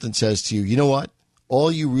consultant says to you, you know what? All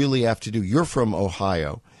you really have to do, you're from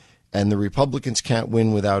Ohio, and the Republicans can't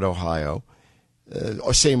win without Ohio.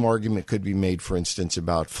 Same argument could be made, for instance,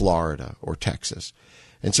 about Florida or Texas.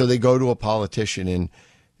 And so they go to a politician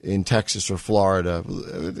in Texas or Florida,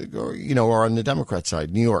 or on the Democrat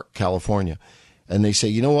side, New York, California. And they say,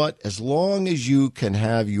 you know what? As long as you can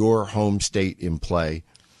have your home state in play,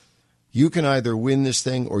 you can either win this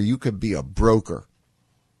thing or you could be a broker.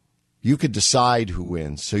 You could decide who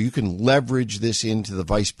wins, so you can leverage this into the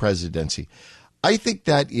vice presidency. I think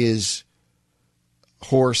that is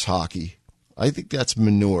horse hockey. I think that's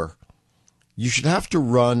manure. You should have to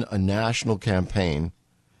run a national campaign.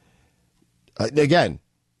 Again,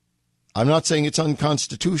 I'm not saying it's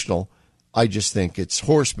unconstitutional. I just think it's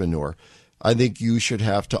horse manure. I think you should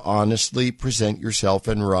have to honestly present yourself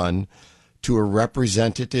and run to a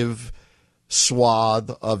representative swath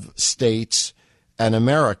of states and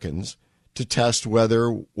Americans to test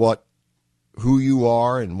whether who you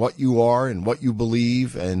are and what you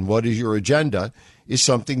believe and what is your agenda is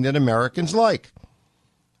something that Americans like.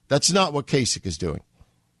 That's not what Kasich is doing.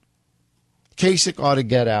 Kasich ought to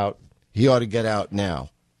get out. He ought to get out now.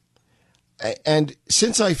 And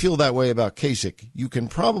since I feel that way about Kasich, you can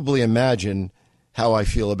probably imagine how I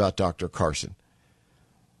feel about Dr. Carson.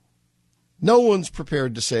 No one's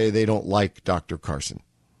prepared to say they don't like Dr. Carson.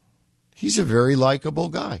 He's a very likable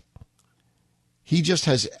guy. He just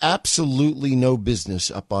has absolutely no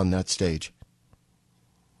business up on that stage.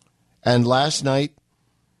 And last night,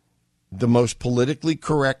 the most politically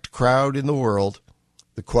correct crowd in the world,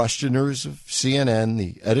 the questioners of CNN,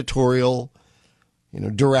 the editorial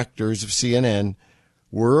directors of CNN,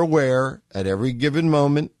 were aware at every given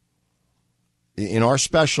moment. In our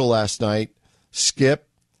special last night, Skip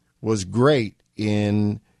was great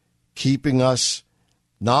in keeping us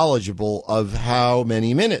knowledgeable of how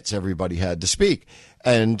many minutes everybody had to speak.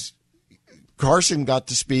 And Carson got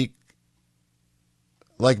to speak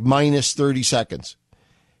like minus 30 seconds.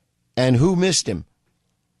 And who missed him?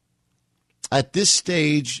 At this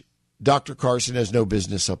stage, Dr. Carson has no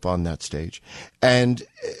business up on that stage.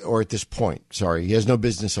 Or at this point, he has no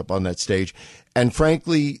business up on that stage. And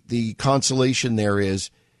frankly, the consolation there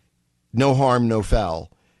is no harm, no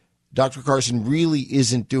foul. Dr. Carson really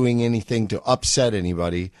isn't doing anything to upset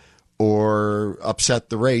anybody or upset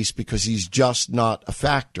the race because he's just not a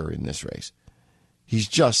factor in this race. He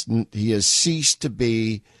has ceased to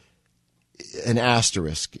be an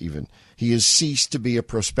asterisk even. He has ceased to be a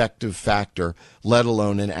prospective factor, let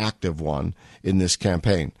alone an active one in this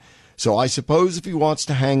campaign. So I suppose if he wants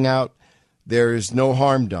to hang out, there is no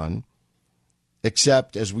harm done,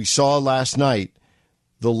 except as we saw last night,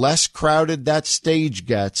 the less crowded that stage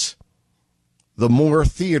gets, the more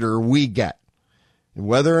theater we get.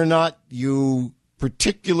 Whether or not you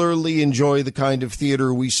particularly enjoy the kind of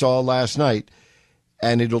theater we saw last night,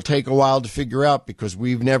 and it'll take a while to figure out because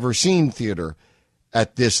we've never seen theater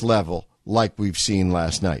at this level like we've seen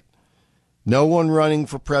last night. No one running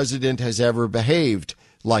for president has ever behaved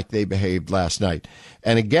like they behaved last night.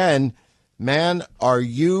 And again, man, are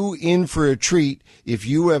you in for a treat if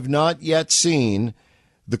you have not yet seen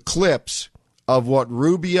the clips of what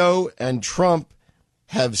Rubio and Trump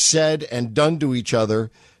have said and done to each other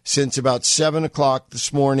since about 7 o'clock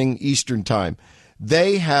this morning Eastern time.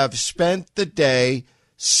 They have spent the day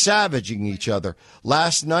savaging each other.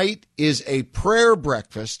 Last night is a prayer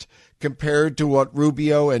breakfast compared to what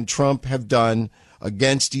Rubio and Trump have done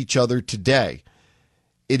against each other today.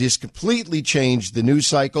 It has completely changed the news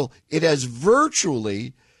cycle. It has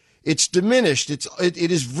it's diminished. It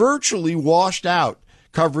is virtually washed out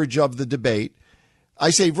coverage of the debate. I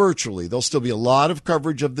say virtually. There'll still be a lot of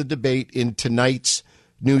coverage of the debate in tonight's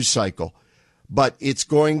news cycle, but it's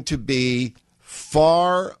going to be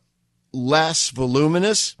far less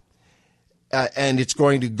voluminous, and it's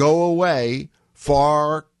going to go away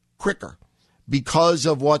far quicker because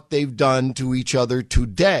of what they've done to each other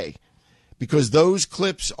today, because those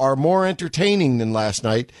clips are more entertaining than last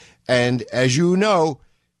night. And as you know,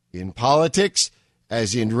 in politics,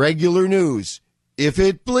 as in regular news, if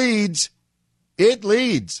it bleeds, it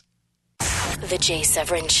leads. The Jay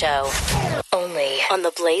Severin Show, only on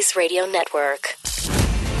the Blaze Radio Network.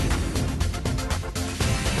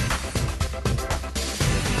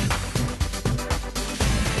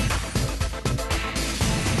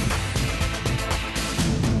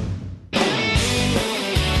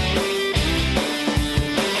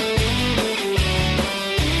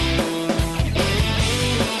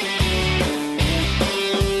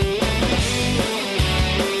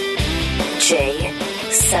 Jay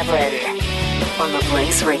Severin on the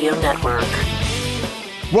Blaze Radio Network.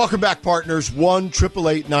 Welcome back, partners.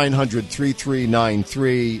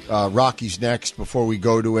 1-888-900-3393. Rocky's next. Before we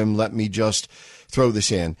go to him, let me just throw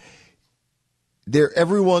this in.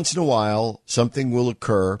 Every once in a while, something will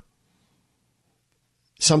occur,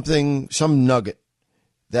 some nugget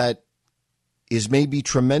that is maybe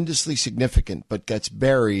tremendously significant, but gets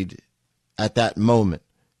buried at that moment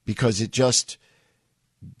because it just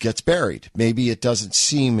gets buried. Maybe it doesn't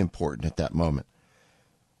seem important at that moment.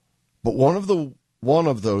 But one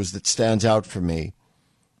of those that stands out for me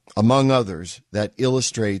among others, that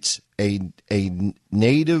illustrates a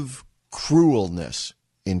native cruelness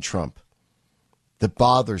in Trump that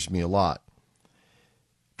bothers me a lot.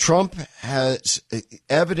 Trump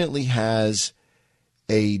evidently has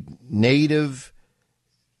a native,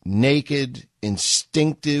 naked,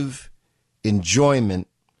 instinctive enjoyment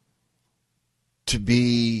to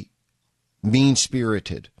be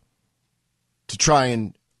mean-spirited, to try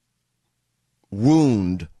and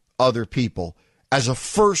wound other people as a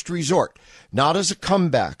first resort, not as a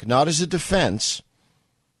comeback, not as a defense,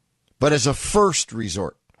 but as a first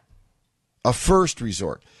resort. A first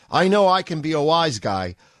resort. I know I can be a wise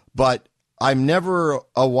guy, but I'm never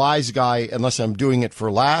a wise guy unless I'm doing it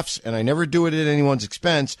for laughs, and I never do it at anyone's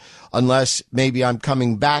expense unless maybe I'm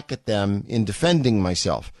coming back at them in defending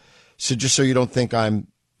myself. So just so you don't think I'm,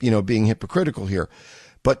 being hypocritical here.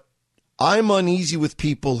 But I'm uneasy with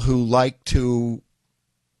people who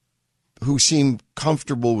seem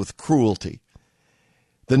comfortable with cruelty.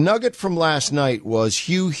 The nugget from last night was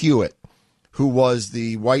Hugh Hewitt, who was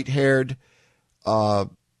the white-haired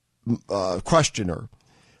questioner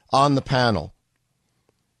on the panel.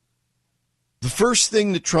 The first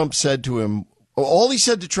thing that Trump said to him, all he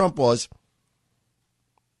said to Trump was,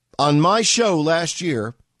 on my show last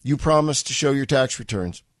year, you promised to show your tax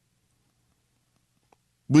returns.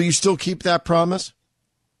 Will you still keep that promise?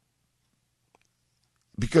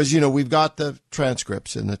 Because, we've got the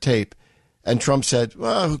transcripts and the tape. And Trump said,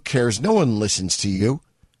 well, who cares? No one listens to you.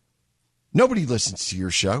 Nobody listens to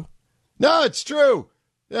your show. No, it's true.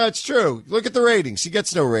 Yeah, it's true. Look at the ratings. He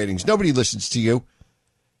gets no ratings. Nobody listens to you.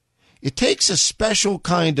 It takes a special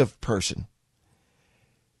kind of person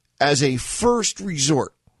as a first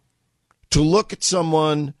resort to look at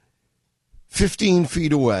someone 15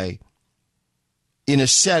 feet away in a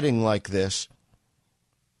setting like this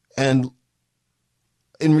and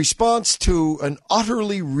in response to an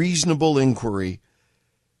utterly reasonable inquiry,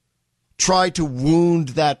 try to wound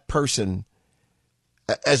that person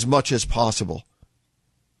as much as possible,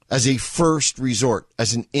 as a first resort,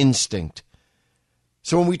 as an instinct.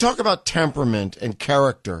 So when we talk about temperament and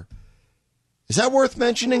character, is that worth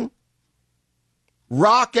mentioning?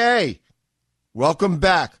 Rock A, welcome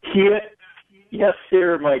back. Yes,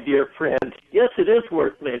 sir, my dear friend. Yes, it is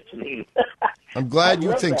worth mentioning. I'm glad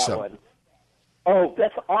you think so. One. Oh,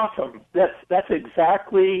 that's awesome. That's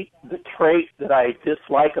exactly the trait that I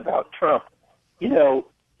dislike about Trump.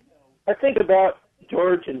 I think about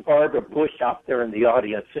George and Barbara Bush out there in the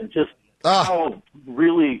audience and just how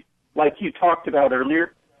really, like you talked about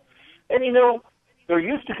earlier. And, there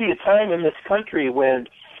used to be a time in this country when,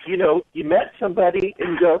 you met somebody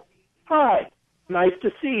and you go, hi, nice to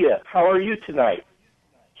see you. How are you tonight?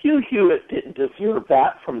 Hugh Hewitt didn't deserve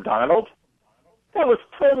that from Donald. That was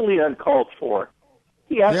totally uncalled for.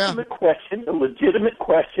 He asked him a question, a legitimate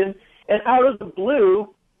question, and out of the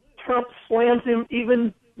blue, Trump slams him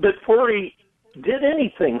even before he did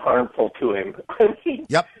anything harmful to him.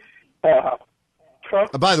 Yep.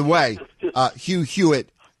 Trump. By the way, Hugh Hewitt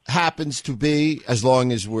happens to be, as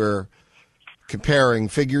long as we're comparing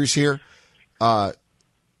figures here,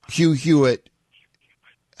 Hugh Hewitt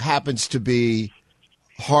happens to be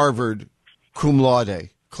Harvard cum laude,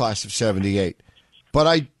 class of 78. But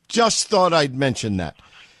I just thought I'd mention that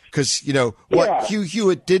because, what Hugh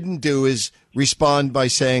Hewitt didn't do is respond by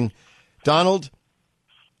saying, Donald,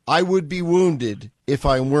 I would be wounded if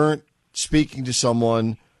I weren't speaking to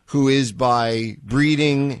someone who is by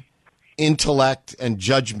breeding, intellect, and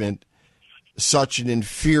judgment such an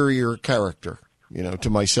inferior character, to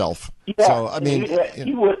myself. Yeah, so, I mean,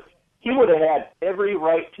 he would have had every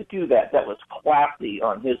right to do that. That was classy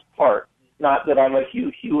on his part. Not that I'm a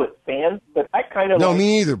Hugh Hewitt fan, but I kind of no,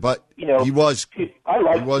 me either. But he was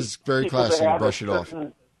very classy to brush it off.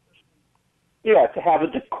 Yeah, to have a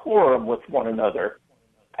decorum with one another.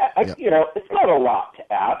 It's not a lot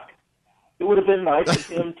to ask. It would have been nice of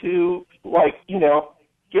him to,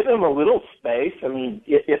 give him a little space. I mean,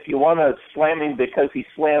 if you want to slam him because he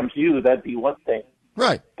slams you, that'd be one thing.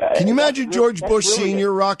 Right. Can you imagine George Bush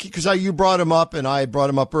Sr., Rocky? Because you brought him up and I brought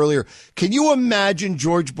him up earlier. Can you imagine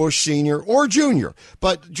George Bush Sr. or Jr.,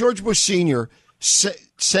 but George Bush Sr.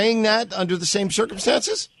 saying that under the same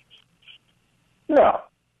circumstances? No,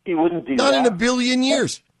 he wouldn't do that. Not in a billion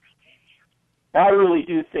years. I really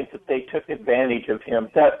do think that they took advantage of him.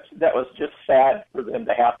 That was just sad for them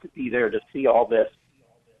to have to be there to see all this.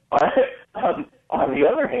 On the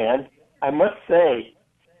other hand, I must say,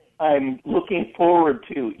 I'm looking forward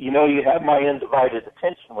to, you have my undivided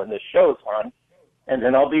attention when this show's on, and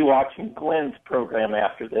then I'll be watching Glenn's program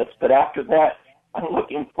after this. But after that, I'm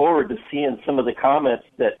looking forward to seeing some of the comments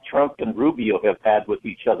that Trump and Rubio have had with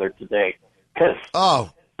each other today. Because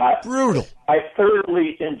Brutal. I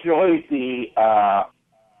thoroughly enjoyed the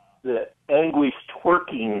anguish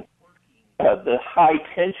twerking, the high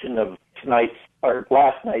tension of tonight's or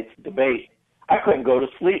last night's debate. I couldn't go to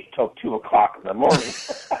sleep till 2:00 in the morning.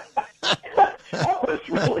 I was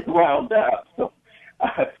really wound up. So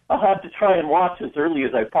I'll have to try and watch as early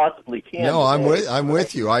as I possibly can. No, I'm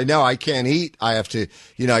with you. I know I can't eat. I have to,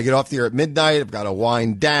 I get off the air at midnight. I've got to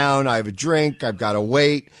wind down. I have a drink. I've got to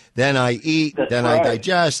wait. Then I eat. That's then right. I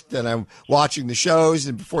digest. Then I'm watching the shows.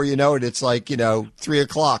 And before you know it, it's like,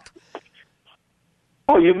 3:00.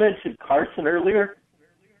 Oh, you mentioned Carson earlier.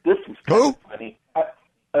 This was kind of funny.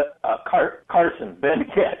 Carson, Ben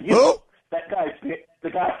Cat. Who? That guy, the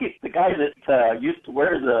guy that used to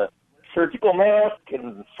wear the surgical mask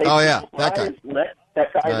and save that people's guy. lives.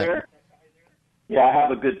 That guy Right. there. Yeah, I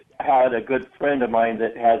had a good friend of mine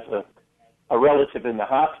that has a relative in the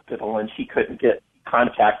hospital, and she couldn't get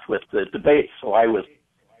contact with the debate, so I was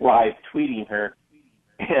live tweeting her,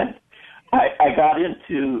 and I got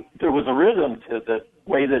into, there was a rhythm to the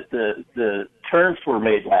way that the terms were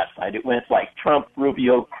made last night. It went like Trump,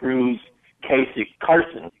 Rubio, Cruz, Kasich,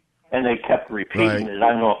 Carson, and they kept repeating Right. it.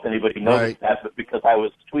 I don't know if anybody noticed that, but because I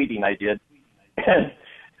was tweeting, I did. And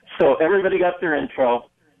so everybody got their intro.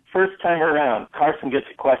 First time around, Carson gets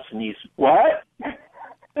a question. He's, what?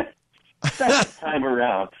 Second time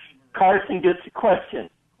around, Carson gets a question.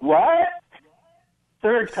 What?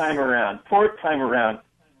 Third time around, fourth time around,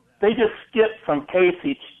 they just skipped from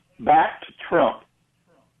Kasich back to Trump.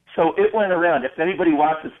 So it went around. If anybody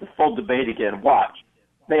watches the full debate again, watch.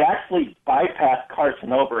 They actually bypassed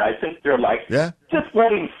Carson over. I think they're like, just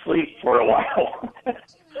let him sleep for a while.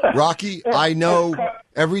 Rocky, I know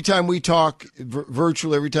every time we talk,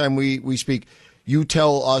 virtually every time we speak, you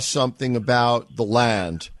tell us something about the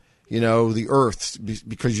land, the earth,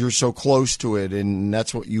 because you're so close to it, and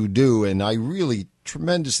that's what you do. And I really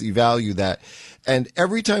tremendously value that. And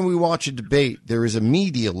every time we watch a debate, there is a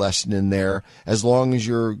media lesson in there, as long as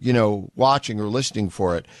you're, watching or listening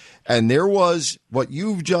for it. And there was, what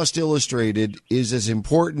you've just illustrated is as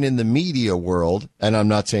important in the media world, and I'm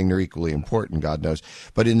not saying they're equally important, God knows,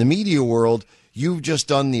 but in the media world, you've just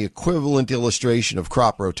done the equivalent illustration of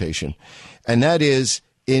crop rotation. And that is,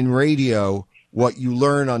 in radio, what you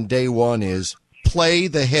learn on day one is play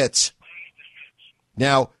the hits.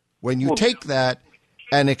 Now, when you take that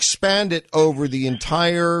and expand it over the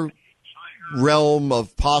entire realm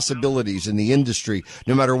of possibilities in the industry,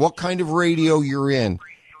 no matter what kind of radio you're in,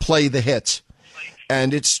 play the hits.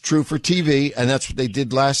 And it's true for TV, and that's what they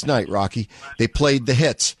did last night, Rocky. They played the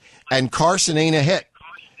hits. And Carson ain't a hit.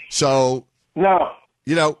 So, no.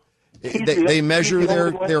 They measure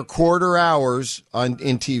their quarter hours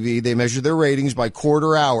in TV. They measure their ratings by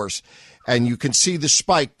quarter hours. And you can see the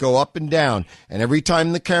spike go up and down. And every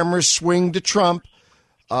time the cameras swing to Trump,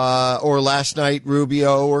 or last night,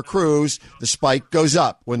 Rubio or Cruz, the spike goes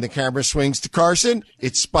up. When the camera swings to Carson,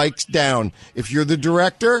 it spikes down. If you're the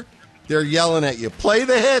director, they're yelling at you. Play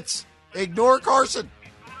the hits. Ignore Carson.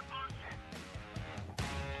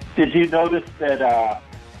 Did you notice that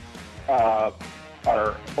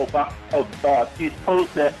do you suppose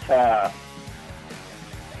that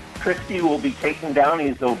Christie will be taking down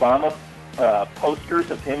his Obama posters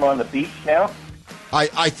of him on the beach now?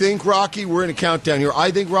 I think, Rocky, we're in a countdown here.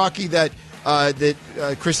 I think, Rocky, that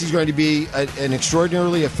Christie's going to be an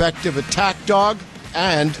extraordinarily effective attack dog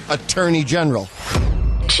and attorney general.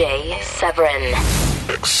 Jay Severin.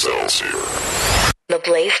 Excelsior. The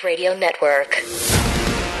Blaze Radio Network.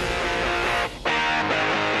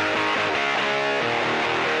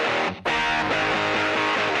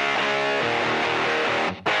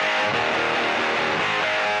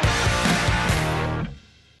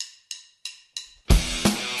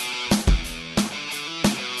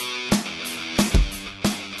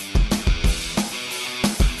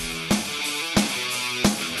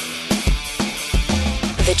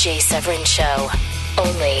 The Jay Severin Show,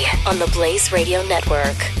 only on the Blaze Radio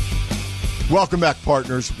Network. Welcome back,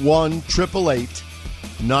 partners.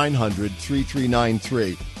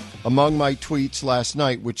 1-888-900-3393. Among my tweets last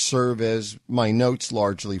night, which serve as my notes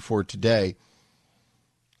largely for today,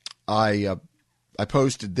 I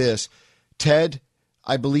posted this. Ted,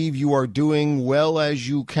 I believe you are doing well as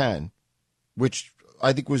you can, which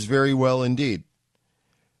I think was very well indeed.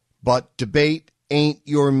 But debate ain't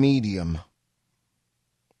your medium.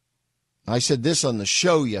 I said this on the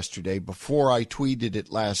show yesterday before I tweeted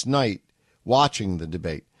it last night, watching the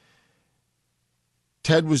debate.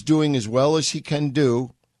 Ted was doing as well as he can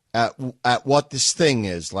do at what this thing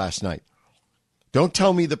is last night. Don't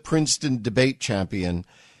tell me the Princeton debate champion,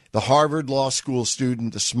 the Harvard Law School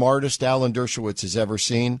student, the smartest Alan Dershowitz has ever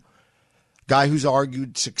seen. guy who's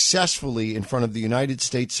argued successfully in front of the United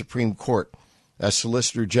States Supreme Court as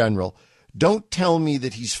Solicitor General. Don't tell me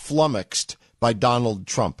that he's flummoxed by Donald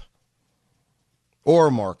Trump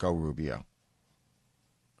or Marco Rubio.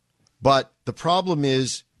 But the problem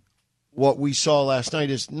is, what we saw last night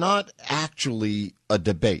is not actually a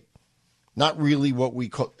debate. Not really what we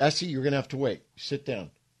call... Essie, you're going to have to wait. Sit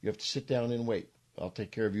down. You have to sit down and wait. I'll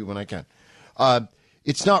take care of you when I can.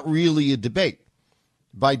 It's not really a debate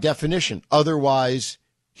by definition. Otherwise,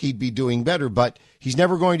 he'd be doing better. But he's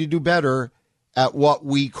never going to do better at what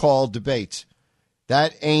we call debates.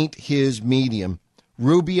 That ain't his medium.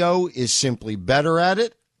 Rubio is simply better at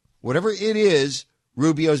it. Whatever it is,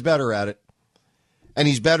 Rubio's better at it. And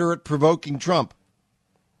he's better at provoking Trump.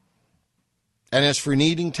 And as for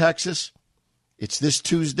needing Texas, it's this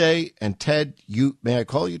Tuesday. And Ted, may I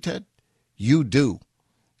call you Ted? You do.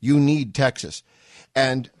 You need Texas.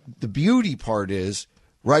 And the beauty part is,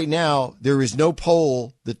 right now, there is no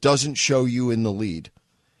poll that doesn't show you in the lead.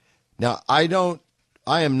 Now, I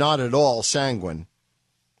am not at all sanguine.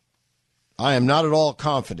 I am not at all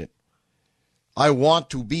confident. I want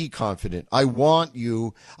to be confident. I want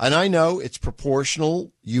you, and I know it's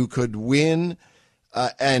proportional. You could win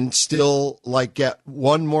and still get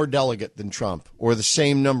one more delegate than Trump or the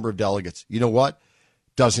same number of delegates. You know what?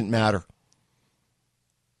 Doesn't matter.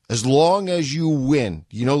 As long as you win,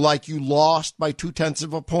 like you lost by 0.2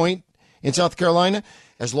 of a point in South Carolina,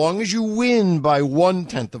 as long as you win by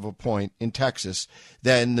 0.1 of a point in Texas,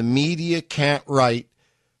 then the media can't write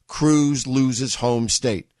Cruz loses home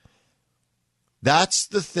state. That's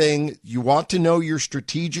the thing. You want to know your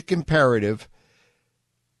strategic imperative.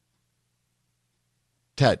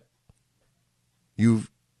 Ted, you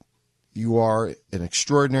are an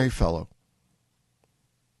extraordinary fellow.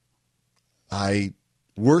 I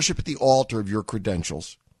worship at the altar of your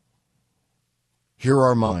credentials. Here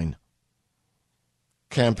are mine.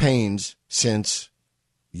 Campaigns since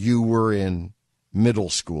you were in middle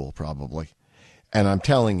school, probably. And I'm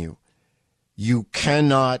telling you, you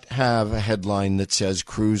cannot have a headline that says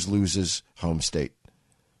Cruz loses home state.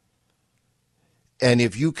 And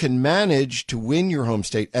if you can manage to win your home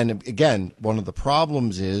state, and again, one of the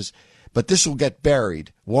problems is, but this will get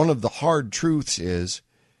buried, one of the hard truths is,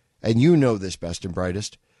 and you know this best and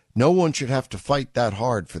brightest, no one should have to fight that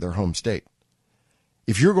hard for their home state.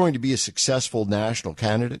 If you're going to be a successful national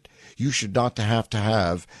candidate, you should not have to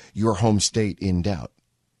have your home state in doubt.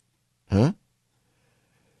 Huh?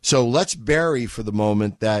 So let's bury for the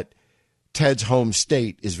moment that Ted's home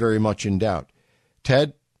state is very much in doubt.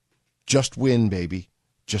 Ted, just win, baby.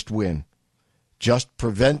 Just win. Just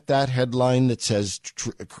prevent that headline that says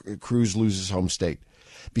Cruz loses home state.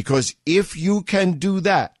 Because if you can do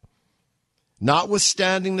that,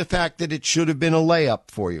 notwithstanding the fact that it should have been a layup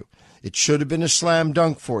for you, it should have been a slam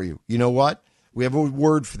dunk for you, you know what? We have a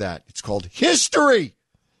word for that. It's called history.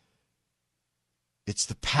 It's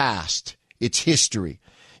the past. It's history.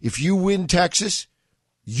 If you win Texas,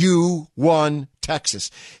 you won Texas.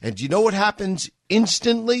 And do you know what happens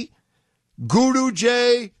instantly? Guru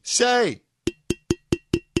J say.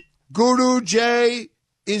 Guru J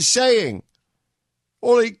is saying.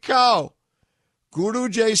 Holy cow. Guru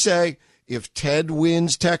J say, if Ted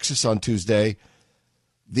wins Texas on Tuesday,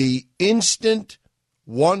 the instant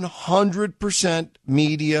 100%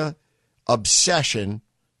 media obsession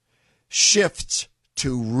shifts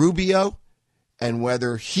to Rubio and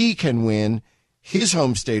whether he can win his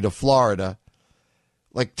home state of Florida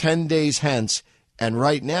like 10 days hence. And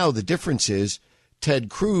right now, the difference is Ted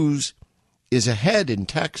Cruz is ahead in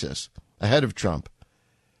Texas, ahead of Trump.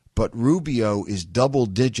 But Rubio is double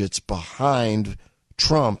digits behind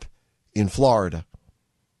Trump in Florida.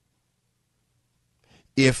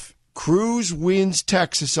 If Cruz wins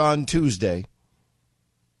Texas on Tuesday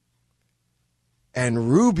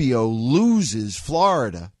and Rubio loses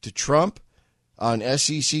Florida to Trump on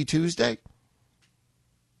SEC Tuesday,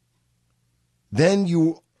 then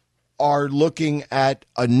you are looking at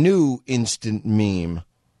a new instant meme.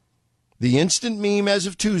 The instant meme as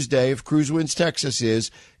of Tuesday, if Cruz wins Texas,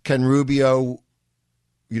 is will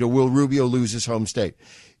Rubio lose his home state?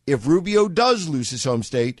 If Rubio does lose his home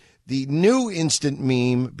state, the new instant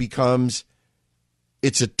meme becomes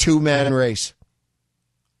it's a two-man race.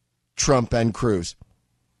 Trump and Cruz.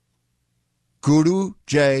 Guru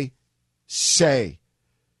J say.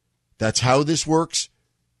 That's how this works.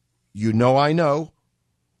 You know I know,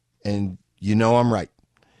 and you know I'm right.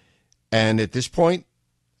 And at this point,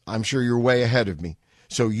 I'm sure you're way ahead of me.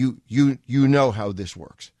 So you know how this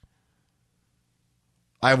works.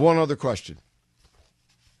 I have one other question.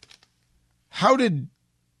 How did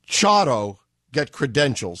Chato get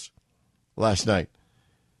credentials last night?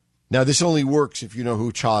 Now, this only works if you know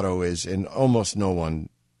who Chotto is, and almost no one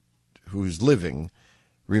who's living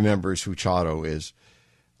remembers who Chotto is.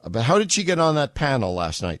 But how did she get on that panel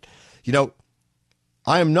last night? You know,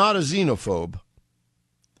 I am not a xenophobe,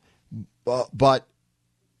 but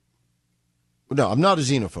no, I'm not a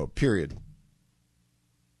xenophobe, period.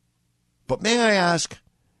 But may I ask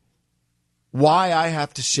why I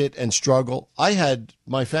have to sit and struggle? I had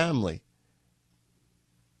my family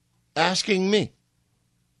asking me,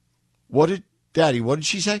 Daddy, what did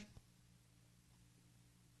she say?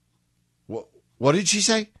 What did she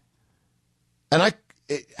say? And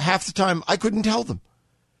half the time, I couldn't tell them.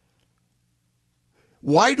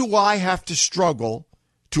 Why do I have to struggle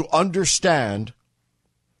to understand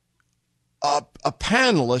a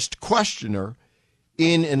panelist questioner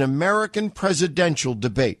in an American presidential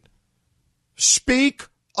debate? Speak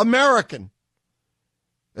American,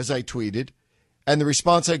 as I tweeted. And the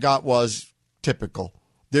response I got was typical.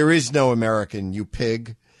 There is no American, you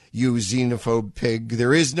pig, you xenophobe pig.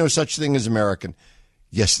 There is no such thing as American.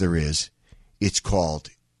 Yes, there is. It's called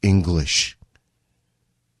English.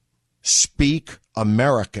 Speak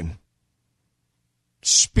American.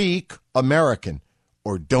 Speak American,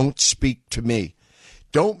 or don't speak to me.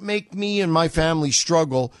 Don't make me and my family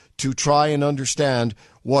struggle to try and understand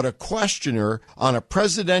what a questioner on a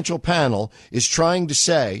presidential panel is trying to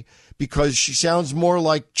say, because she sounds more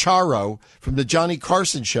like Charo from the Johnny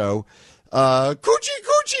Carson show,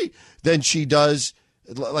 coochie, than she does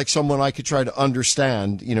like someone I could try to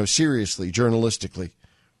understand, seriously, journalistically.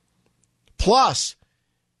 Plus,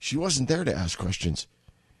 she wasn't there to ask questions.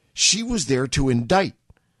 She was there to indict.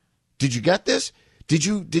 Did you get this? Did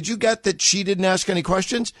you get that she didn't ask any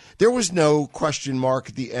questions? There was no question mark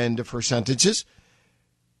at the end of her sentences.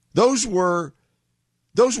 Those were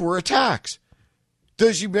attacks.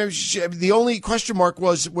 The only question mark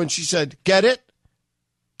was when she said, "Get it?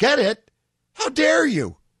 Get it? How dare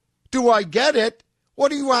you? Do I get it? Where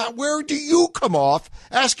do you come off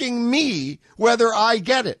asking me whether I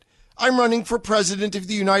get it? I'm running for president of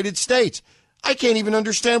the United States. I can't even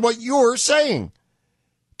understand what you're saying.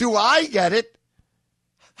 Do I get it?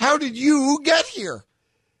 How did you get here?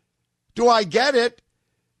 Do I get it?"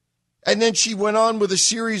 And then she went on with a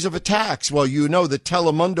series of attacks. Well, the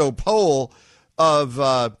Telemundo poll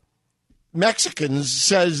of Mexicans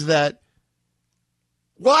says that.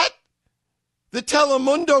 What? The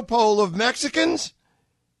Telemundo poll of Mexicans?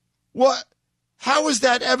 What? How is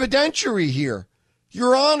that evidentiary here?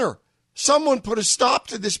 Your Honor, someone put a stop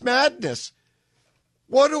to this madness.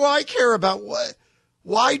 What do I care about? What?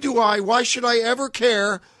 Why should I ever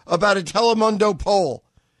care about a Telemundo poll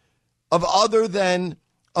of other than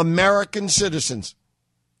American citizens?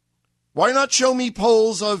 Why not show me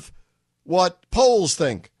polls of what Poles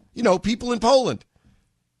think? People in Poland.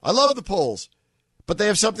 I love the Poles, but they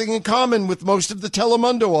have something in common with most of the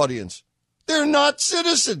Telemundo audience. They're not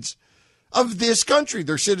citizens of this country.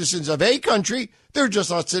 They're citizens of a country. They're just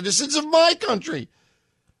not citizens of my country.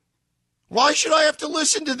 Why should I have to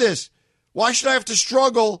listen to this? Why should I have to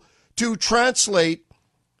struggle to translate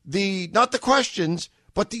not the questions,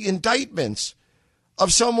 but the indictments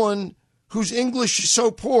of someone whose English is so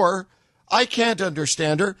poor, I can't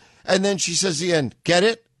understand her? And then she says at the end, "Get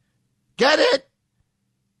it? Get it?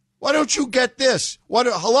 Why don't you get this?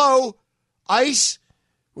 Hello, ICE?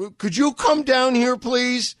 Could you come down here,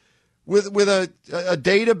 please, with a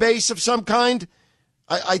database of some kind?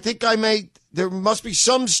 I think there must be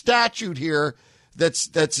some statute here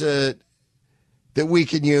that we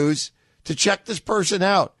can use to check this person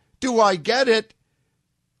out. Do I get it?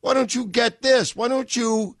 Why don't you get this? Why don't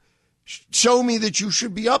you show me that you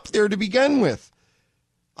should be up there to begin with?"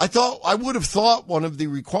 I would have thought one of the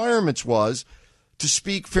requirements was to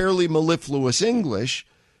speak fairly mellifluous English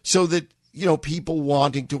so that, people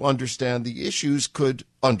wanting to understand the issues could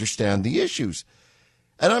understand the issues.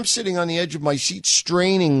 And I'm sitting on the edge of my seat,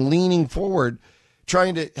 straining, leaning forward,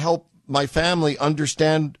 trying to help my family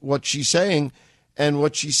understand what she's saying. And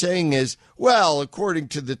what she's saying is, well, according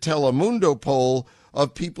to the Telemundo poll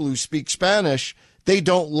of people who speak Spanish, they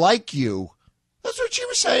don't like you. That's what she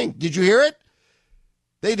was saying. Did you hear it?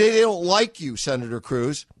 They don't like you, Senator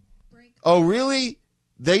Cruz. Oh, really?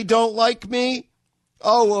 They don't like me?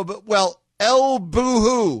 Oh, well, El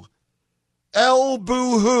Boo-hoo. El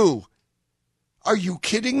Boo-hoo. Are you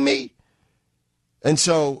kidding me? And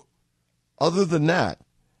so, other than that,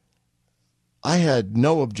 I had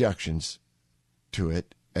no objections to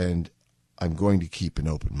it, and I'm going to keep an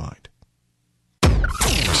open mind.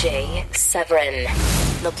 Jay Severin,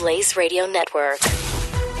 the Blaze Radio Network.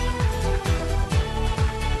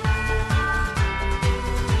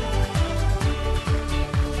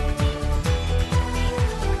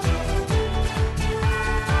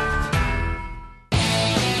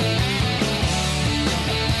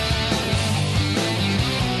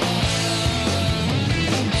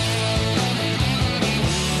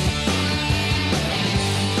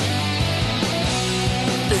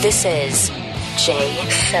 This is Jay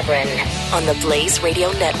Severin on the Blaze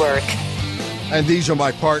Radio Network. And these are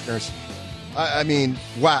my partners. I mean,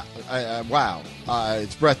 wow. Wow.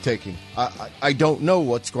 It's breathtaking. I don't know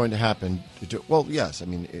what's going to happen. Well, yes, I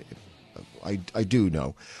mean, I do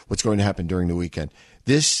know what's going to happen during the weekend.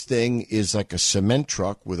 This thing is like a cement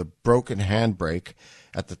truck with a broken handbrake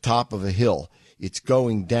at the top of a hill. It's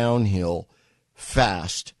going downhill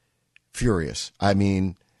fast, furious. I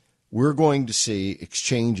mean, we're going to see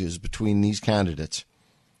exchanges between these candidates.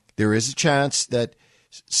 There is a chance that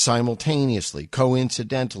simultaneously,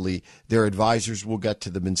 coincidentally, their advisors will get to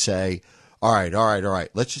them and say, all right,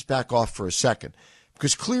 let's just back off for a second.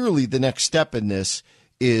 Because clearly the next step in this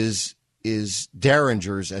is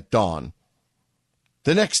Derringers at dawn.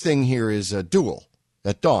 The next thing here is a duel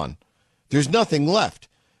at dawn. There's nothing left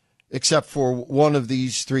except for one of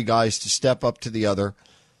these three guys to step up to the other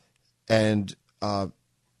and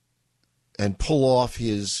pull off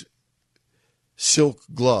his silk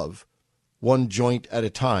glove, one joint at a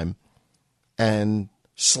time, and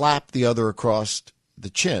slap the other across the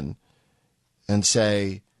chin and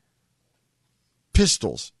say,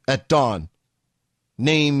 pistols at dawn,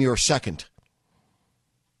 name your second.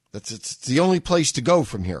 It's the only place to go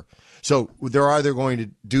from here. So they're either going to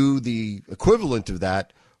do the equivalent of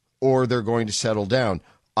that or they're going to settle down.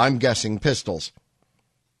 I'm guessing pistols,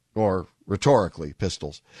 or rhetorically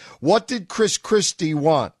pistols. What did Chris Christie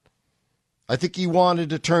want? I think he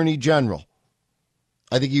wanted Attorney General.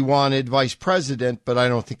 I think he wanted Vice President, but I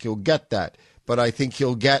don't think he'll get that. But I think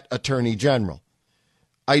he'll get Attorney General.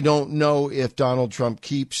 I don't know if Donald Trump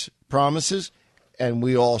keeps promises, and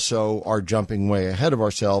we also are jumping way ahead of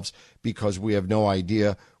ourselves because we have no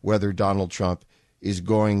idea whether Donald Trump is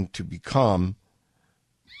going to become,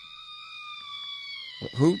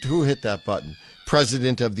 who hit that button?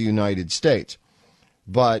 President of the United States.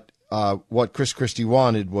 But what Chris Christie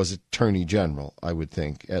wanted was Attorney General, I would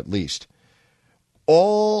think, at least.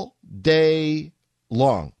 All day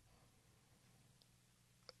long,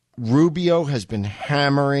 Rubio has been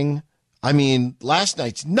hammering. I mean, last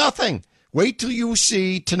night's nothing. Wait till you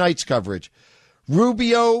see tonight's coverage.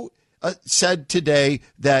 Rubio said today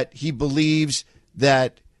that he believes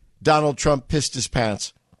that Donald Trump pissed his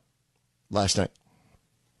pants last night.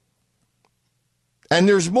 And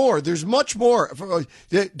there's more. There's much more.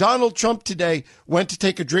 Donald Trump today went to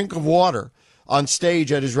take a drink of water on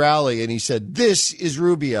stage at his rally, and he said, "This is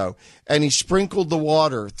Rubio." And he sprinkled the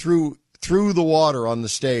water through the water on the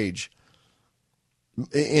stage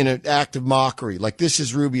in an act of mockery. Like, this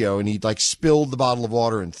is Rubio. And he spilled the bottle of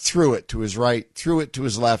water and threw it to his right, threw it to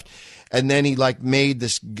his left. And then he made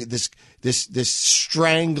this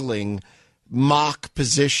strangling mock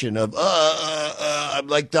position of, I'm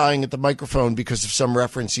dying at the microphone because of some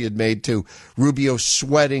reference he had made to Rubio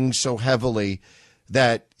sweating so heavily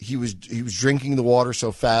that he was drinking the water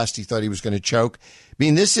so fast he thought he was going to choke. I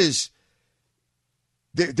mean, this is,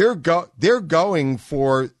 they're going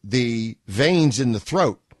for the veins in the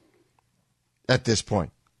throat at this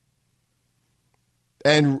point.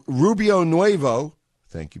 And Rubio Nuevo,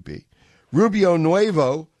 thank you, B. Rubio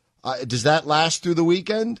Nuevo, does that last through the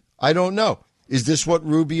weekend? I don't know. Is this what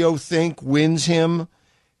Rubio think wins him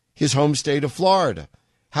his home state of Florida?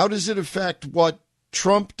 How does it affect what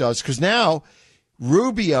Trump does? Because now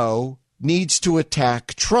Rubio needs to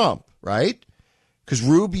attack Trump, right? Because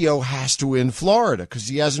Rubio has to win Florida because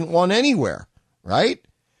he hasn't won anywhere, right?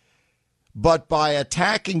 But by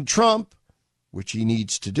attacking Trump, which he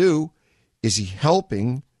needs to do, is he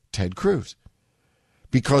helping Ted Cruz?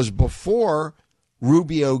 Because before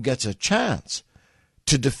Rubio gets a chance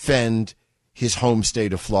to defend his home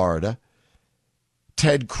state of Florida,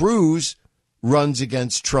 Ted Cruz runs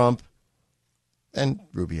against Trump and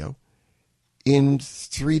Rubio in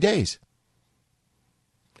 3 days.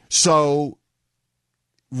 So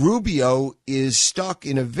Rubio is stuck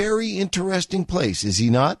in a very interesting place, is he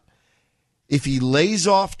not? If he lays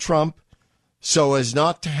off Trump so as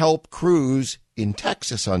not to help Cruz in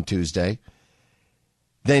Texas on Tuesday,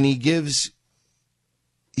 then he gives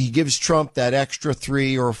Trump that extra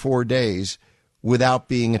 3 or 4 days without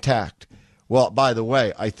being attacked. Well, by the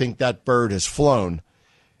way, I think that bird has flown.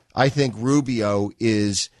 I think Rubio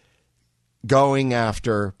is going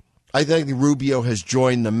after, I think Rubio has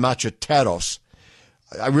joined the macheteros.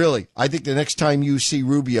 I think the next time you see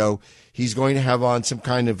Rubio, he's going to have on some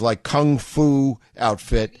kind of kung fu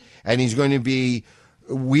outfit, and he's going to be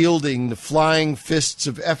wielding the flying fists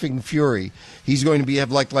of effing fury. He's going to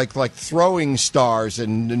have like throwing stars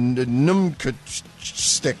and numka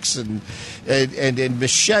sticks and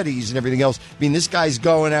machetes and everything else. I mean, this guy's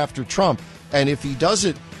going after Trump, and if he does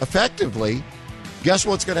it effectively, guess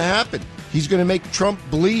what's going to happen? He's going to make Trump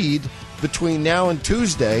bleed between now and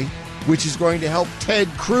Tuesday, which is going to help Ted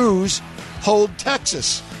Cruz hold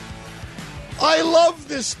Texas. I love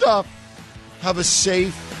this stuff. Have a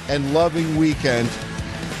safe and loving weekend.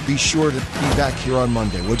 Be sure to be back here on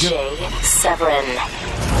Monday, would you? Jay Severin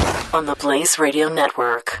on the Blaze Radio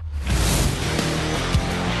Network.